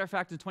 Matter of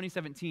fact, in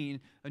 2017,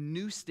 a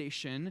news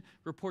station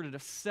reported a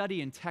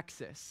study in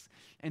Texas,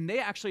 and they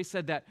actually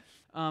said that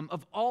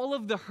of all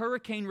of the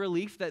hurricane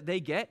relief that they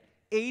get,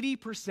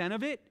 80%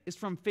 of it is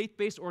from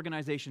faith-based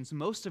organizations,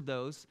 most of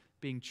those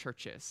being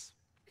churches.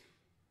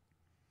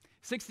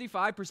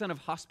 65% of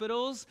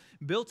hospitals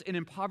built in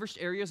impoverished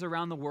areas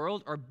around the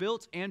world are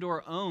built and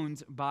or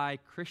owned by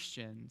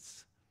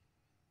Christians.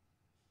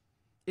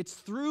 It's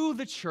through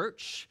the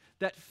church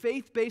that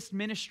faith-based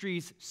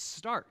ministries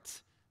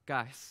start,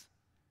 guys.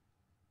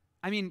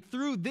 I mean,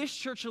 through this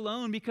church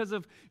alone, because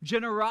of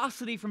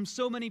generosity from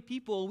so many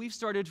people, we've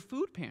started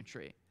Food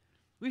Pantry.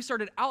 We've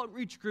started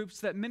outreach groups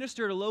that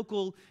minister to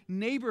local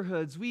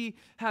neighborhoods. We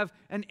have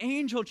an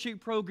Angel Tree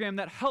program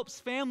that helps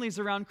families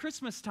around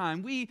Christmas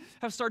time. We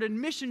have started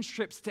mission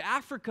trips to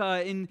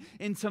Africa,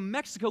 into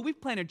Mexico. We've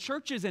planted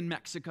churches in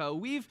Mexico.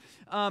 We've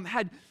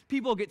had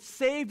people get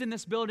saved in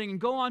this building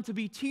and go on to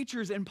be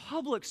teachers in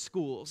public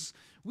schools.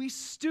 We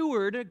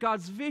steward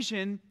God's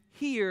vision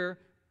here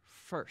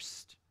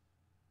first.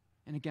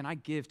 And again, I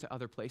give to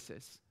other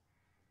places,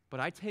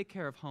 but I take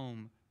care of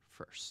home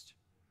first.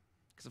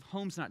 Because if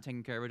home's not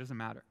taken care of, it doesn't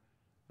matter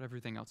what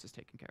everything else is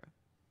taken care of.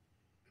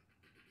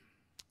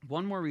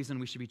 One more reason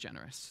we should be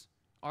generous.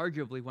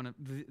 Arguably one of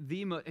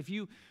if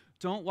you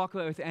don't walk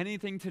away with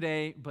anything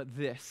today but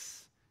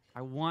this,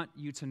 I want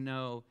you to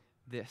know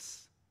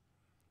this.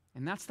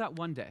 And that's that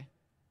one day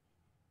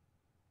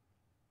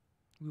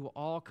we will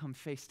all come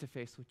face to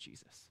face with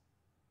Jesus.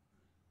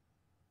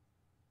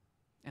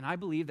 And I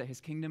believe that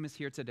his kingdom is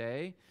here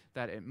today,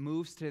 that it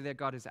moves today, that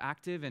God is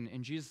active, and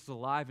Jesus is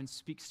alive and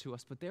speaks to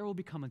us. But there will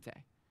become a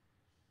day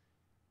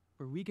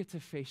where we get to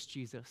face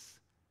Jesus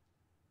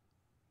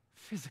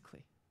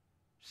physically.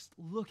 Just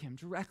look him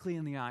directly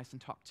in the eyes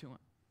and talk to him.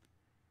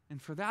 And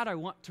for that, I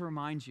want to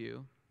remind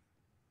you,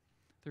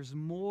 there's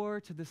more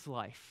to this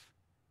life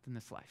than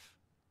this life.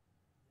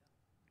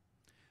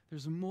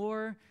 There's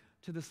more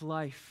to this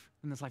life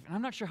than this life. And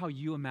I'm not sure how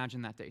you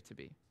imagine that day to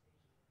be.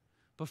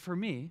 But for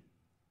me,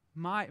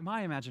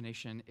 my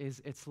imagination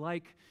is it's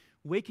like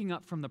waking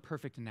up from the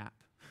perfect nap,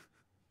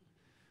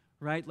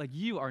 right? Like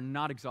you are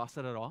not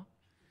exhausted at all.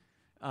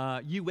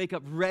 You wake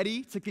up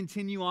ready to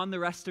continue on the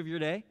rest of your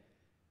day,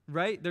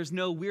 right? There's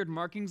no weird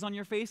markings on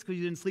your face because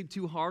you didn't sleep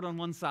too hard on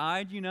one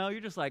side, You're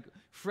just like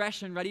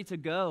fresh and ready to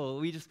go.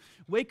 We just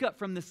wake up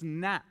from this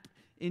nap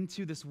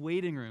into this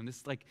waiting room,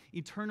 this like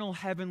eternal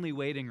heavenly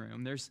waiting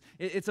room.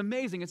 It's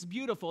amazing, it's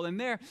beautiful, and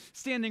there,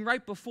 standing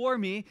right before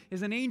me,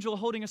 is an angel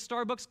holding a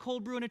Starbucks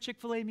cold brew and a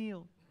Chick-fil-A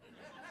meal.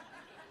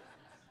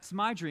 It's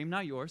my dream,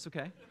 not yours,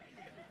 okay?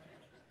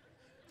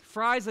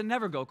 Fries that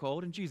never go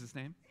cold, in Jesus'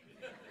 name.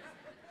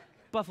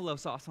 Buffalo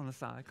sauce on the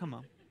side, come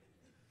on.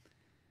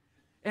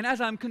 And as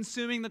I'm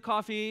consuming the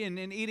coffee and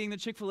eating the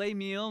Chick-fil-A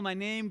meal, my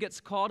name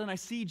gets called, and I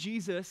see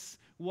Jesus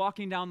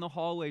walking down the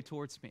hallway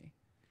towards me.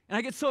 And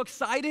I get so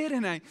excited,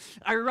 and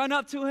I run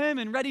up to him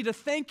and ready to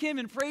thank him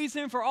and praise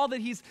him for all that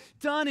he's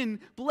done and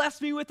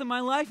blessed me with in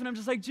my life. And I'm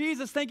just like,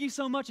 Jesus, thank you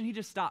so much. And he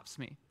just stops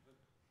me.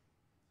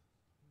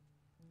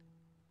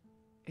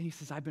 And he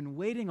says, I've been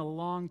waiting a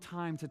long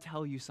time to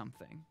tell you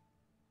something. And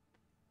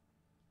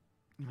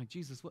I'm like,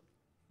 Jesus, what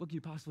could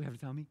you possibly have to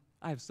tell me?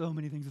 I have so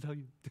many things to tell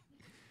you.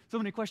 So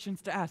many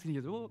questions to ask. And he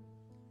goes, oh.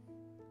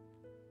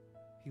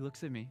 He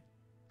looks at me,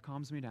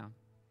 calms me down.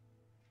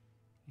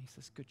 And he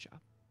says, good job.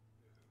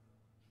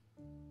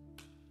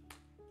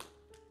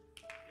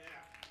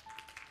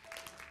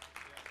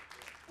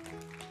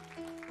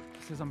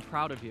 He says, I'm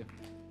proud of you.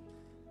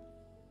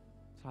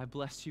 So I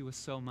blessed you with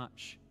so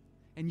much.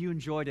 And you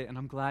enjoyed it, and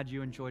I'm glad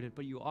you enjoyed it.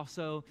 But you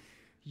also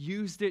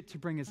used it to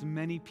bring as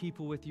many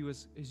people with you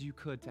as you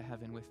could to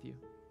heaven with you.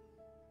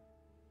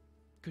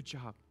 Good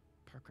job,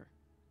 Parker.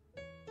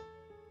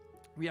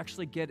 We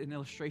actually get an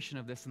illustration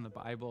of this in the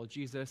Bible.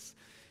 Jesus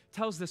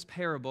tells this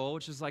parable,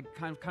 which is like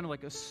kind of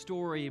like a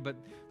story, but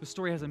the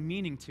story has a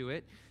meaning to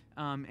it.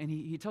 And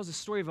he tells a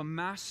story of a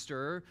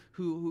master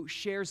who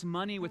shares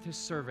money with his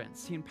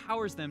servants. He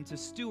empowers them to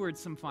steward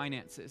some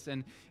finances.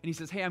 And he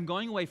says, hey, I'm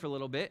going away for a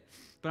little bit,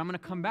 but I'm going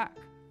to come back.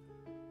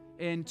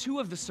 And two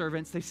of the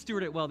servants, they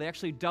steward it well. They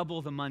actually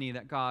double the money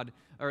that God,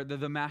 or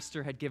the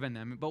master had given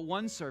them. But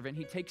one servant,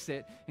 he takes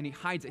it and he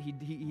hides it.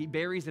 He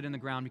buries it in the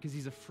ground because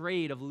he's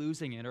afraid of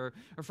losing it or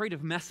afraid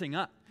of messing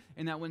up.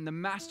 And that when the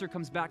master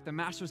comes back, the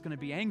master's going to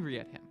be angry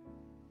at him.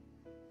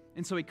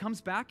 And so he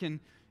comes back and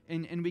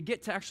we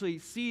get to actually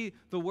see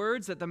the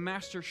words that the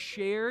master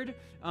shared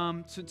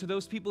to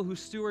those people who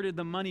stewarded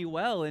the money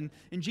well. And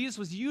Jesus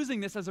was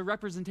using this as a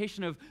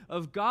representation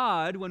of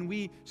God when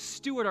we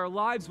steward our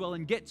lives well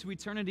and get to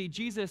eternity.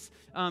 Jesus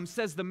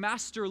says the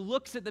master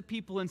looks at the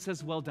people and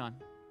says, well done.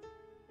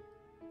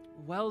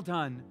 Well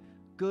done,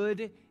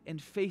 good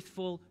and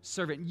faithful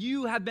servant.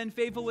 You have been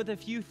faithful with a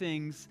few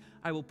things.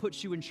 I will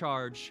put you in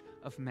charge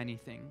of many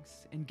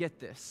things. And get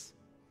this,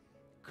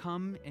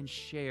 come and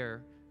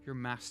share your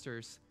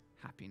master's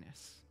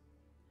happiness.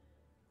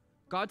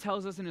 God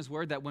tells us in his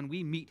word that when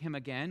we meet him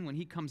again, when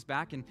he comes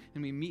back and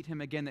we meet him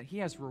again, that he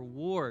has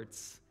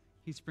rewards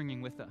he's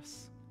bringing with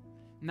us.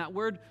 And that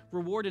word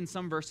reward in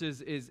some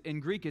verses in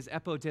Greek is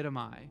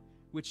epodidomai,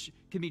 which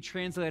can be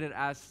translated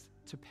as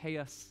to pay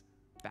us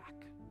back.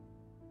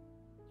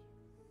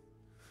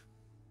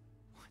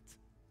 What?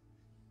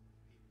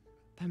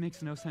 That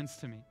makes no sense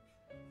to me.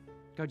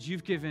 God,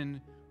 you've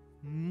given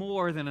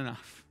more than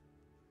enough.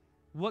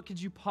 What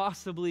could you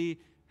possibly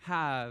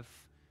have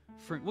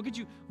for,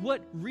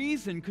 what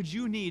reason could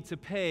you need to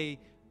pay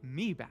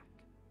me back?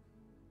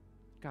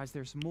 Guys,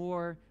 there's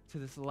more to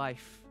this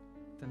life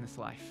than this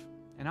life.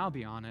 And I'll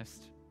be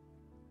honest,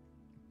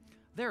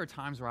 there are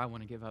times where I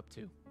want to give up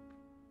too.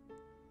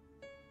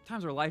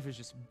 Times where life is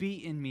just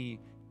beating me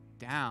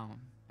down,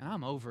 and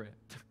I'm over it.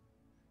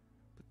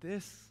 But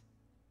this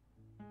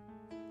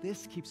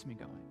keeps me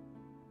going.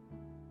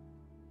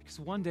 Because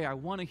one day I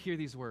want to hear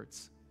these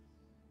words.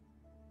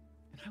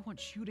 And I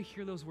want you to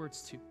hear those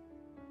words too.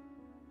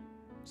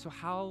 So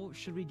how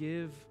should we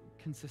give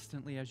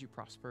consistently as you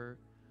prosper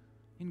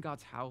in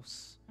God's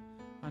house,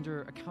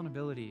 under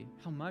accountability?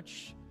 How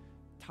much?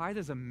 Tithe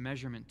is a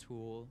measurement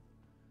tool,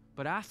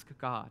 but ask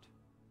God.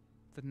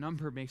 The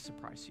number may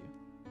surprise you.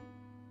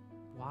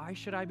 Why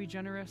should I be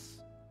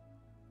generous?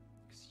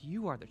 Because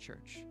you are the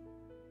church.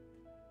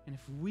 And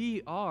if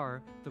we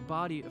are the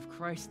body of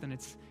Christ, then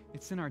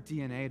it's in our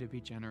DNA to be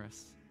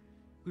generous.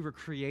 We were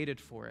created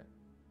for it.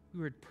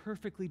 We were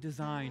perfectly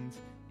designed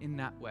in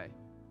that way.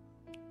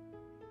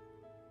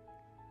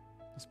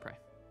 Let's pray.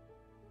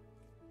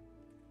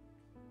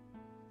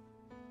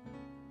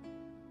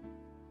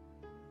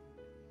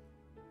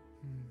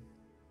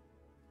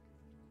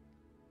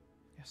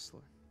 Yes,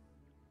 Lord.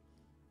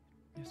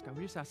 Yes, God,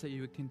 we just ask that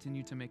you would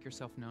continue to make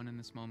yourself known in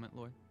this moment,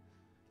 Lord.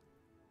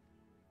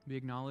 We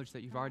acknowledge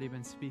that you've already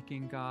been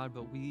speaking, God,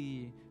 but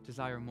we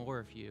desire more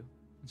of you.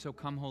 And so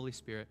come, Holy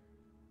Spirit.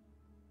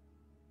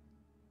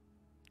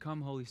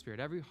 Come, Holy Spirit.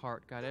 Every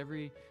heart, God,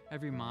 every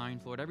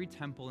mind, Lord, every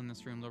temple in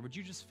this room, Lord, would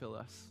you just fill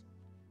us?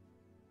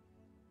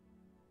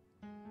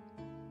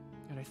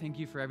 God, I thank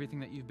you for everything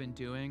that you've been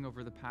doing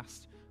over the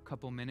past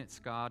couple minutes,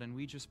 God, and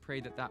we just pray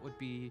that that would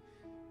be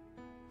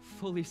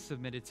fully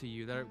submitted to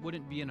you, that it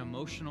wouldn't be an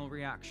emotional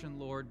reaction,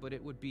 Lord, but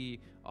it would be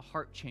a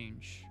heart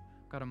change,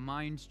 God, a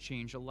mind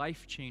change, a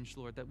life change,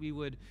 Lord, that we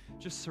would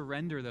just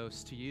surrender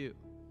those to you.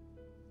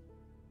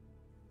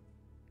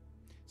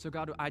 So,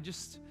 God, I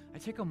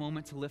take a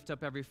moment to lift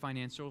up every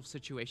financial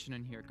situation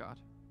in here, God.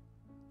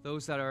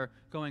 Those that are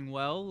going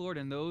well, Lord,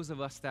 and those of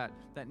us that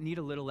need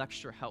a little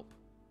extra help.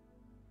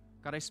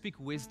 God, I speak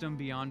wisdom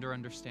beyond our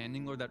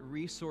understanding, Lord, that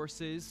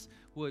resources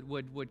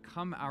would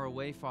come our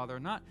way, Father,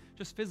 not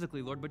just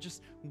physically, Lord, but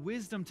just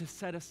wisdom to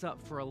set us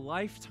up for a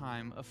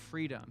lifetime of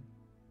freedom.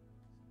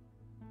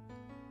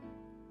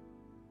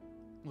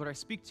 Lord, I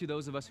speak to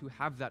those of us who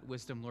have that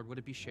wisdom, Lord, would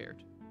it be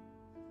shared?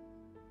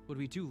 Would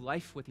we do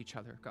life with each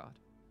other, God?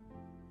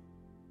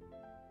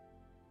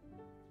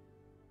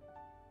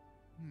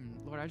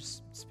 Lord, I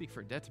just speak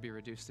for debt to be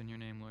reduced in your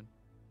name, Lord.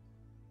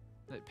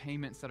 That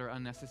payments that are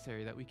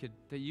unnecessary,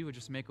 that you would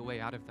just make a way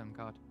out of them,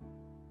 God.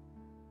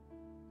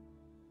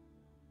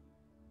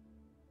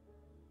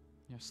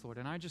 Yes, Lord.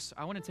 And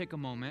I want to take a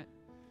moment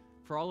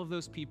for all of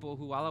those people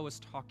who, while I was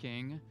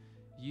talking,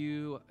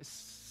 you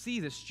see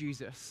this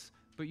Jesus,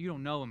 but you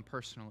don't know him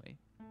personally.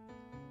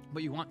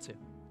 But you want to.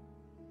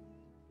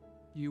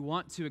 You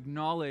want to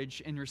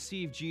acknowledge and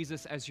receive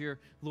Jesus as your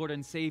Lord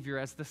and Savior,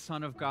 as the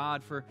Son of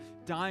God, for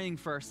dying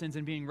for our sins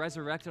and being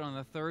resurrected on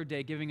the third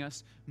day, giving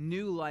us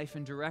new life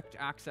and direct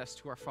access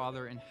to our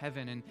Father in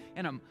heaven,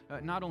 and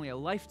not only a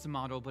life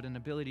model, but an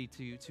ability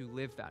to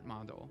live that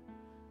model.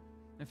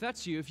 If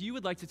that's you, if you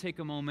would like to take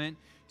a moment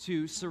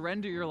to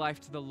surrender your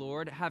life to the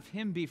Lord, have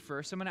him be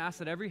first, I'm going to ask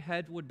that every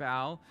head would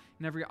bow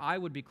and every eye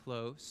would be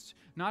closed,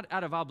 not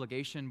out of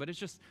obligation, but it's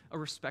just a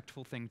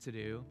respectful thing to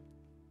do.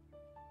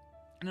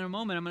 And in a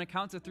moment, I'm going to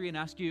count to 3 and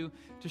ask you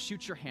to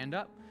shoot your hand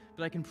up.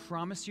 But I can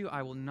promise you,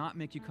 I will not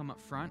make you come up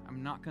front.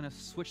 I'm not going to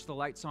switch the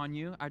lights on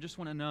you. I just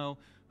want to know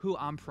who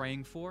I'm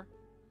praying for.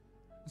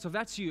 And so if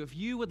that's you, if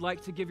you would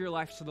like to give your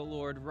life to the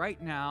Lord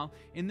right now,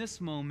 in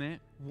this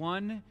moment,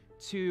 1,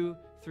 2,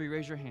 3,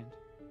 raise your hand.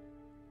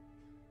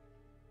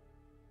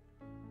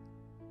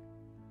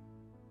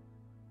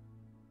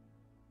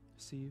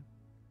 See you.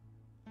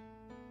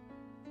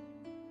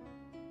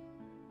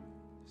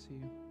 See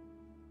you.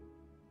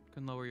 You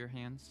can lower your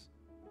hands.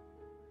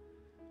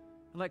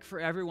 I'd like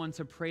for everyone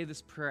to pray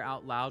this prayer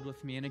out loud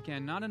with me. And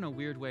again, not in a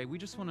weird way. We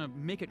just want to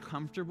make it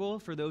comfortable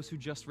for those who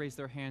just raised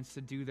their hands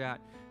to do that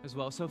as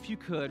well. So if you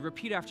could,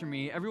 repeat after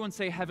me. Everyone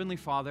say, Heavenly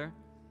Father,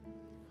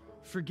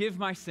 forgive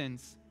my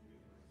sins.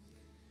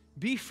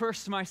 Be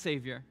first my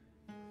Savior.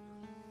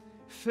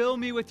 Fill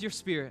me with your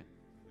Spirit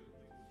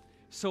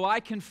so I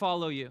can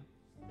follow you.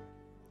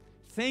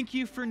 Thank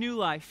you for new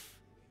life.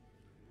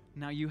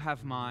 Now you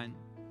have mine.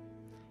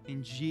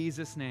 In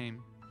Jesus'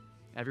 name.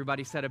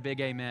 Everybody said a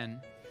big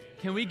amen.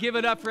 Can we give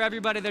it up for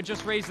everybody that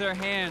just raised their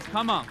hands?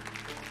 Come on.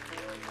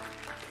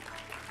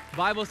 The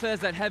Bible says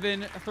that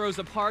heaven throws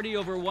a party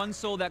over one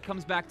soul that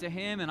comes back to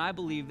him, and I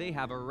believe they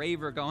have a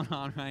raver going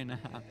on right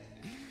now.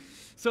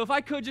 So if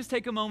I could just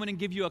take a moment and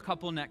give you a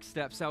couple next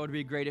steps, that would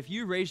be great. If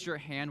you raised your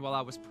hand while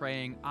I was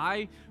praying,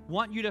 I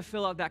want you to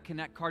fill out that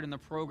Connect card in the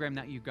program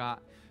that you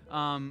got.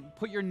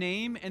 Put your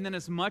name and then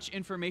as much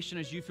information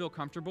as you feel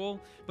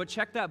comfortable, but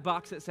check that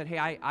box that said,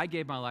 hey, I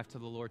gave my life to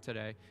the Lord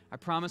today. I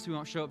promise we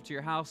won't show up to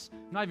your house.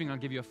 I'm not even going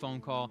to give you a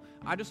phone call.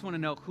 I just want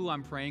to know who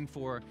I'm praying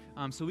for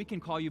so we can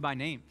call you by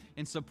name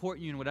and support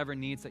you in whatever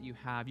needs that you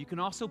have. You can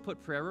also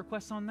put prayer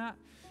requests on that.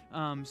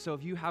 So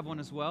if you have one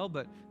as well,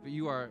 but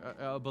you are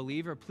a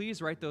believer,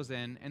 please write those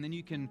in, and then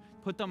you can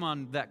put them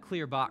on that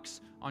clear box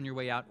on your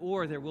way out,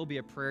 or there will be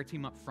a prayer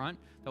team up front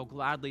that will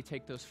gladly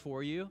take those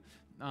for you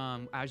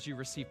as you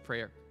receive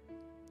prayer.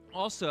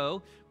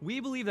 Also, we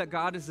believe that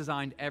God has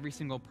designed every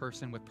single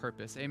person with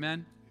purpose.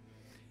 Amen?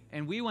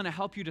 And we want to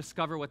help you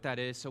discover what that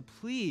is. So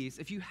please,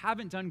 if you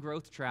haven't done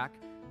Growth Track,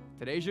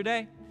 today's your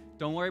day.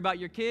 Don't worry about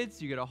your kids.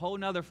 You get a whole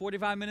nother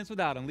 45 minutes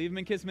without them. Leave them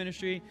in kids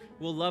ministry.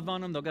 We'll love on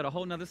them. They'll get a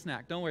whole nother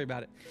snack. Don't worry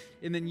about it.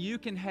 And then you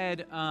can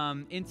head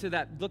into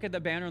that, look at the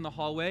banner in the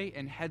hallway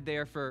and head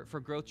there for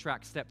Growth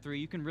Track Step 3.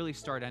 You can really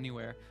start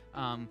anywhere.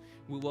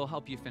 We will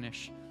help you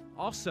finish.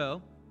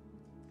 Also,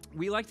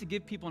 we like to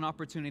give people an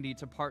opportunity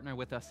to partner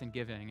with us in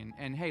giving.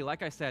 And hey,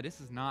 like I said, this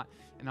is not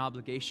an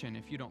obligation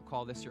if you don't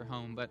call this your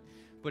home.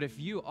 But if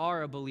you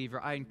are a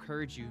believer, I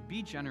encourage you,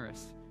 be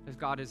generous, as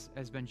God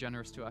has been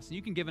generous to us. And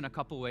you can give in a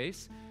couple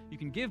ways. You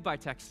can give by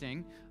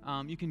texting.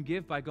 You can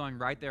give by going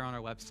right there on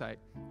our website.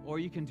 Or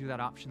you can do that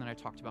option that I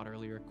talked about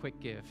earlier, Quick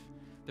Give.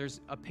 There's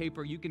a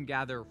paper you can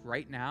gather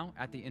right now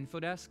at the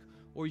info desk,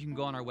 or you can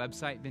go on our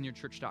website,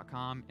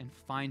 vineyardchurch.com, and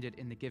find it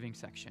in the giving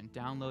section.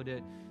 Download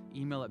it,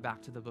 email it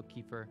back to the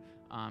bookkeeper,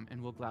 and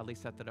we'll gladly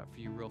set that up for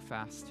you real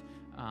fast.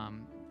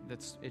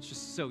 It's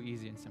just so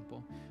easy and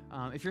simple.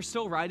 If you're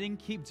still writing,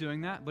 keep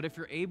doing that. But if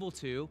you're able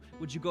to,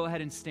 would you go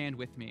ahead and stand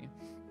with me?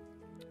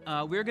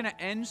 We're going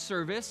to end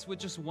service with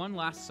just one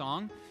last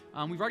song.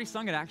 We've already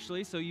sung it,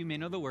 actually, so you may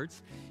know the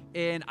words.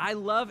 And I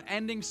love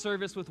ending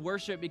service with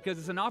worship because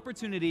it's an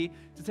opportunity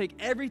to take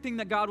everything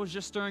that God was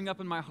just stirring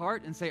up in my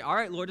heart and say, all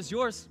right, Lord, it's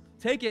yours.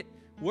 Take it.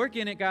 Work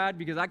in it, God,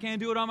 because I can't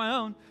do it on my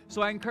own.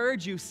 So I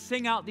encourage you,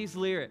 sing out these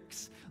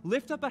lyrics.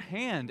 Lift up a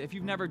hand if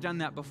you've never done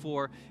that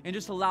before, and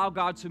just allow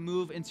God to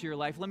move into your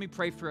life. Let me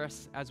pray for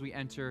us as we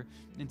enter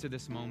into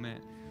this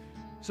moment.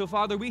 So,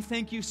 Father, we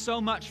thank you so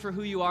much for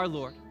who you are,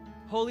 Lord.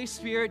 Holy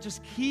Spirit,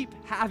 just keep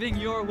having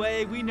your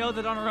way. We know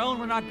that on our own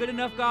we're not good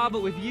enough, God,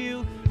 but with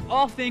you,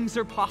 all things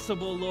are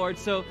possible, Lord.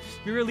 So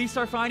we release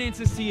our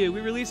finances to you. We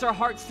release our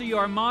hearts to you,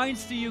 our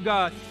minds to you,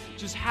 God.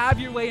 Just have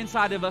your way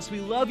inside of us. We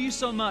love you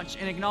so much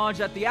and acknowledge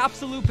that the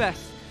absolute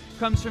best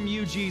comes from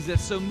you,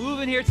 Jesus. So move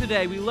in here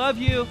today. We love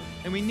you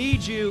and we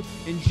need you.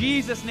 In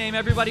Jesus' name,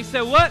 everybody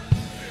say what?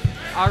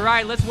 All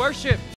right, let's worship.